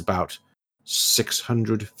 It's about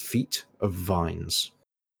 600 feet of vines.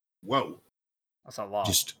 Whoa. That's a lot.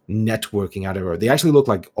 Just networking out everywhere. They actually look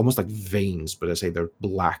like almost like veins, but I say they're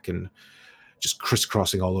black and just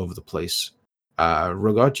crisscrossing all over the place.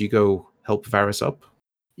 Rogar, do you go help Varys up?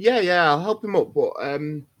 Yeah, I'll help him up, but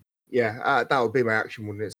that would be my action,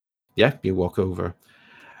 wouldn't it? Yeah, you walk over.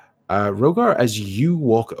 Rogar, as you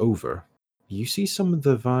walk over, you see some of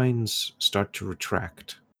the vines start to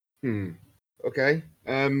retract. Okay.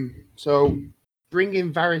 So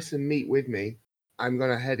bringing Varys and Meat with me, I'm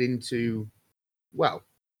gonna head into. Well,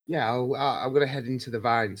 yeah, I'm gonna head into the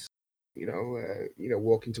vines.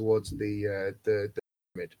 Walking towards the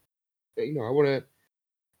pyramid.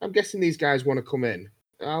 I'm guessing these guys want to come in.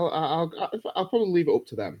 I'll probably leave it up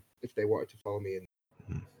to them if they wanted to follow me in.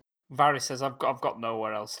 Varys says, "I've got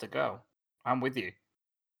nowhere else to go. I'm with you."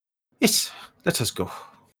 Yes, let us go.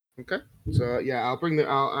 Okay. So yeah, I'll bring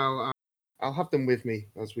I'll have them with me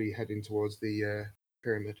as we head in towards the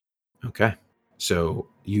pyramid. Okay. So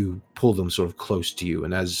you pull them sort of close to you,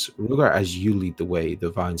 and as Rogar, as you lead the way, the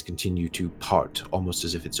vines continue to part, almost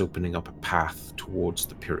as if it's opening up a path towards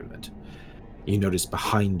the pyramid. You notice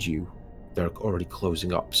behind you, they're already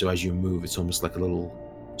closing up. So as you move, it's almost like a little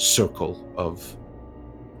circle of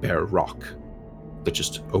bare rock that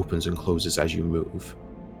just opens and closes as you move.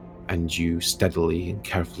 And you steadily and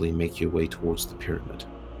carefully make your way towards the pyramid.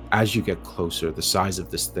 As you get closer, the size of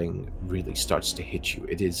this thing really starts to hit you.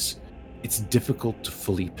 It's difficult to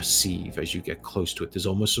fully perceive as you get close to it. There's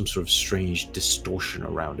almost some sort of strange distortion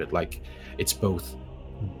around it, like it's both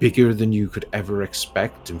bigger than you could ever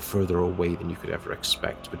expect and further away than you could ever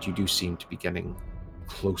expect, but you do seem to be getting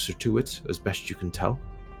closer to it as best you can tell.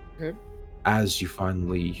 Okay. As you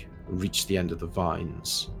finally reach the end of the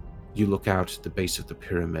vines, you look out at the base of the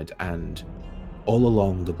pyramid, and all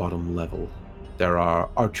along the bottom level, there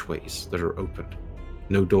are archways that are open.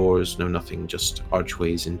 No doors, no nothing, just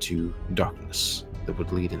archways into darkness that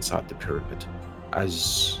would lead inside the pyramid.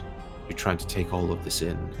 As you're trying to take all of this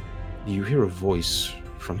in, you hear a voice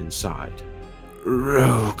from inside.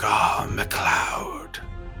 Rogar MacLeod,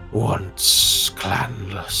 once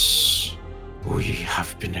clanless, we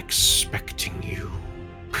have been expecting you,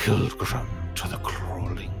 pilgrim to the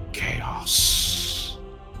crawling chaos.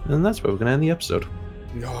 And that's where we're going to end the episode.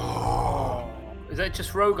 No. Is it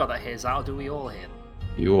just Rogar that hears that, or do we all hear?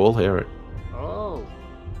 You all hear it. Oh.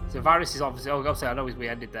 So Varys is obviously I know we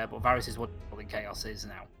ended there, but Varys is what crawling chaos is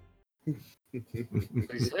now.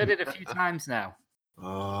 He's heard it a few times now.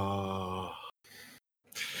 Oh.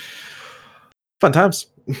 Fun times.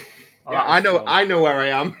 Oh, Yeah, I know where I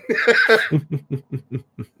am.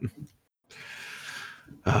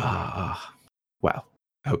 Well,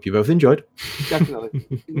 I hope you both enjoyed. Definitely.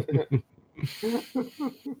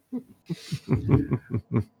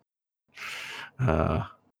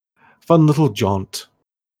 Fun little jaunt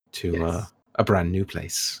to Yes. a brand new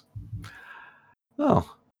place.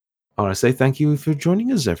 Well, I want to say thank you for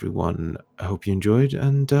joining us, everyone. I hope you enjoyed.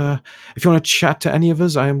 And if you want to chat to any of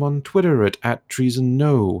us, I am on Twitter at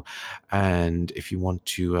 @TreasonNo. And if you want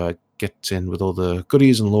to get in with all the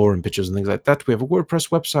goodies and lore and pictures and things like that, we have a WordPress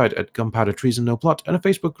website at Gunpowder Treason No Plot and a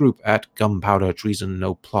Facebook group at Gunpowder Treason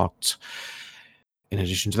No Plot. In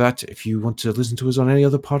addition to that, if you want to listen to us on any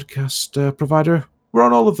other podcast provider, we're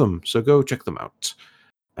on all of them, so go check them out.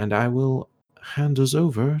 And I will hand us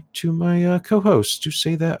over to my co-hosts to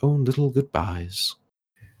say their own little goodbyes.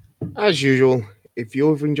 As usual, if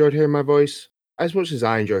you've enjoyed hearing my voice as much as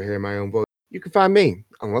I enjoy hearing my own voice, You can find me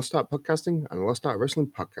on Lost Start Podcasting and Lost Start Wrestling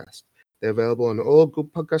Podcast. They're available on all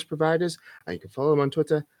good podcast providers, and you can follow them on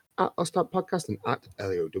Twitter at Lost Start Podcast and at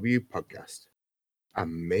LAOW Podcast.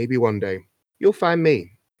 And maybe one day you'll find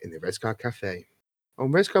me in the Red Scar Cafe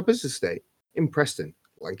on Red Scar Business Estate in Preston,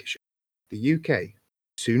 Lancashire, the UK,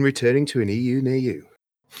 soon returning to an EU near you.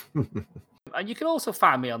 And you can also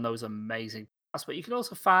find me on those amazing podcasts, but you can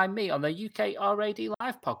also find me on the UK RAD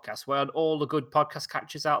Live podcast. We're on all the good podcast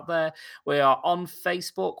catchers out there. We are on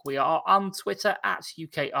Facebook. We are on Twitter at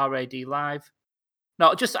UK RAD Live.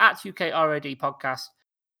 No, just at UK RAD Podcast.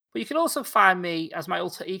 But you can also find me as my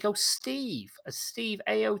alter ego, Steve, as Steve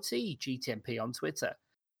AOT GTMP on Twitter.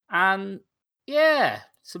 And yeah,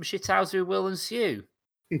 some shithousery will ensue.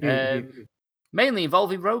 Mainly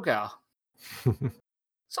involving Rogar.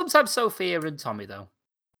 Sometimes Sophia and Tommy, though.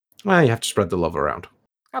 Well, you have to spread the love around.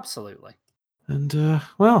 Absolutely. And,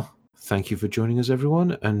 well, thank you for joining us,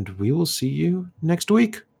 everyone, and we will see you next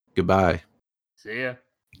week. Goodbye. See ya.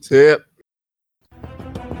 See ya.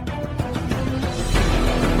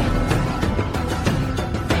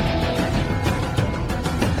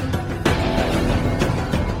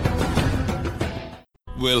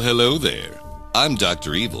 Well, hello there. I'm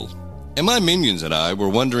Dr. Evil, and my minions and I were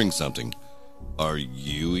wondering something. Are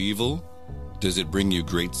you evil? Does it bring you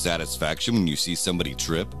great satisfaction when you see somebody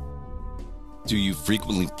trip? Do you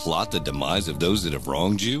frequently plot the demise of those that have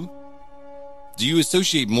wronged you? Do you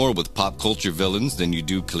associate more with pop culture villains than you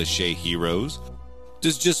do cliché heroes?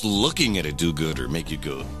 Does just looking at a do-gooder make you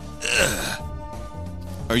go, ugh?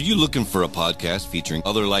 Are you looking for a podcast featuring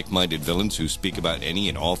other like-minded villains who speak about any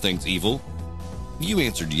and all things evil? If you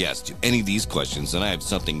answered yes to any of these questions, then I have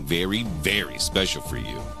something very, very special for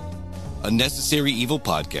you. A Necessary Evil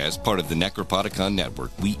podcast, part of the Necropodicon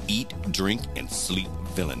Network. We eat, drink, and sleep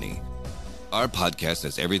villainy. Our podcast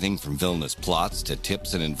has everything from villainous plots to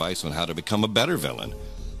tips and advice on how to become a better villain.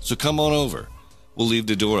 So come on over. We'll leave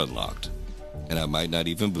the door unlocked. And I might not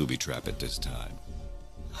even booby trap it this time.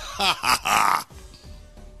 Ha ha ha!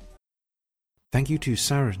 Thank you to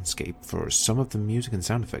Sirenscape for some of the music and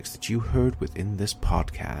sound effects that you heard within this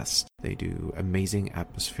podcast. They do amazing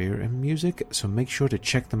atmosphere and music, so make sure to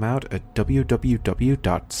check them out at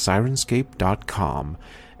www.sirenscape.com.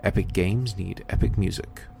 Epic games need epic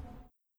music.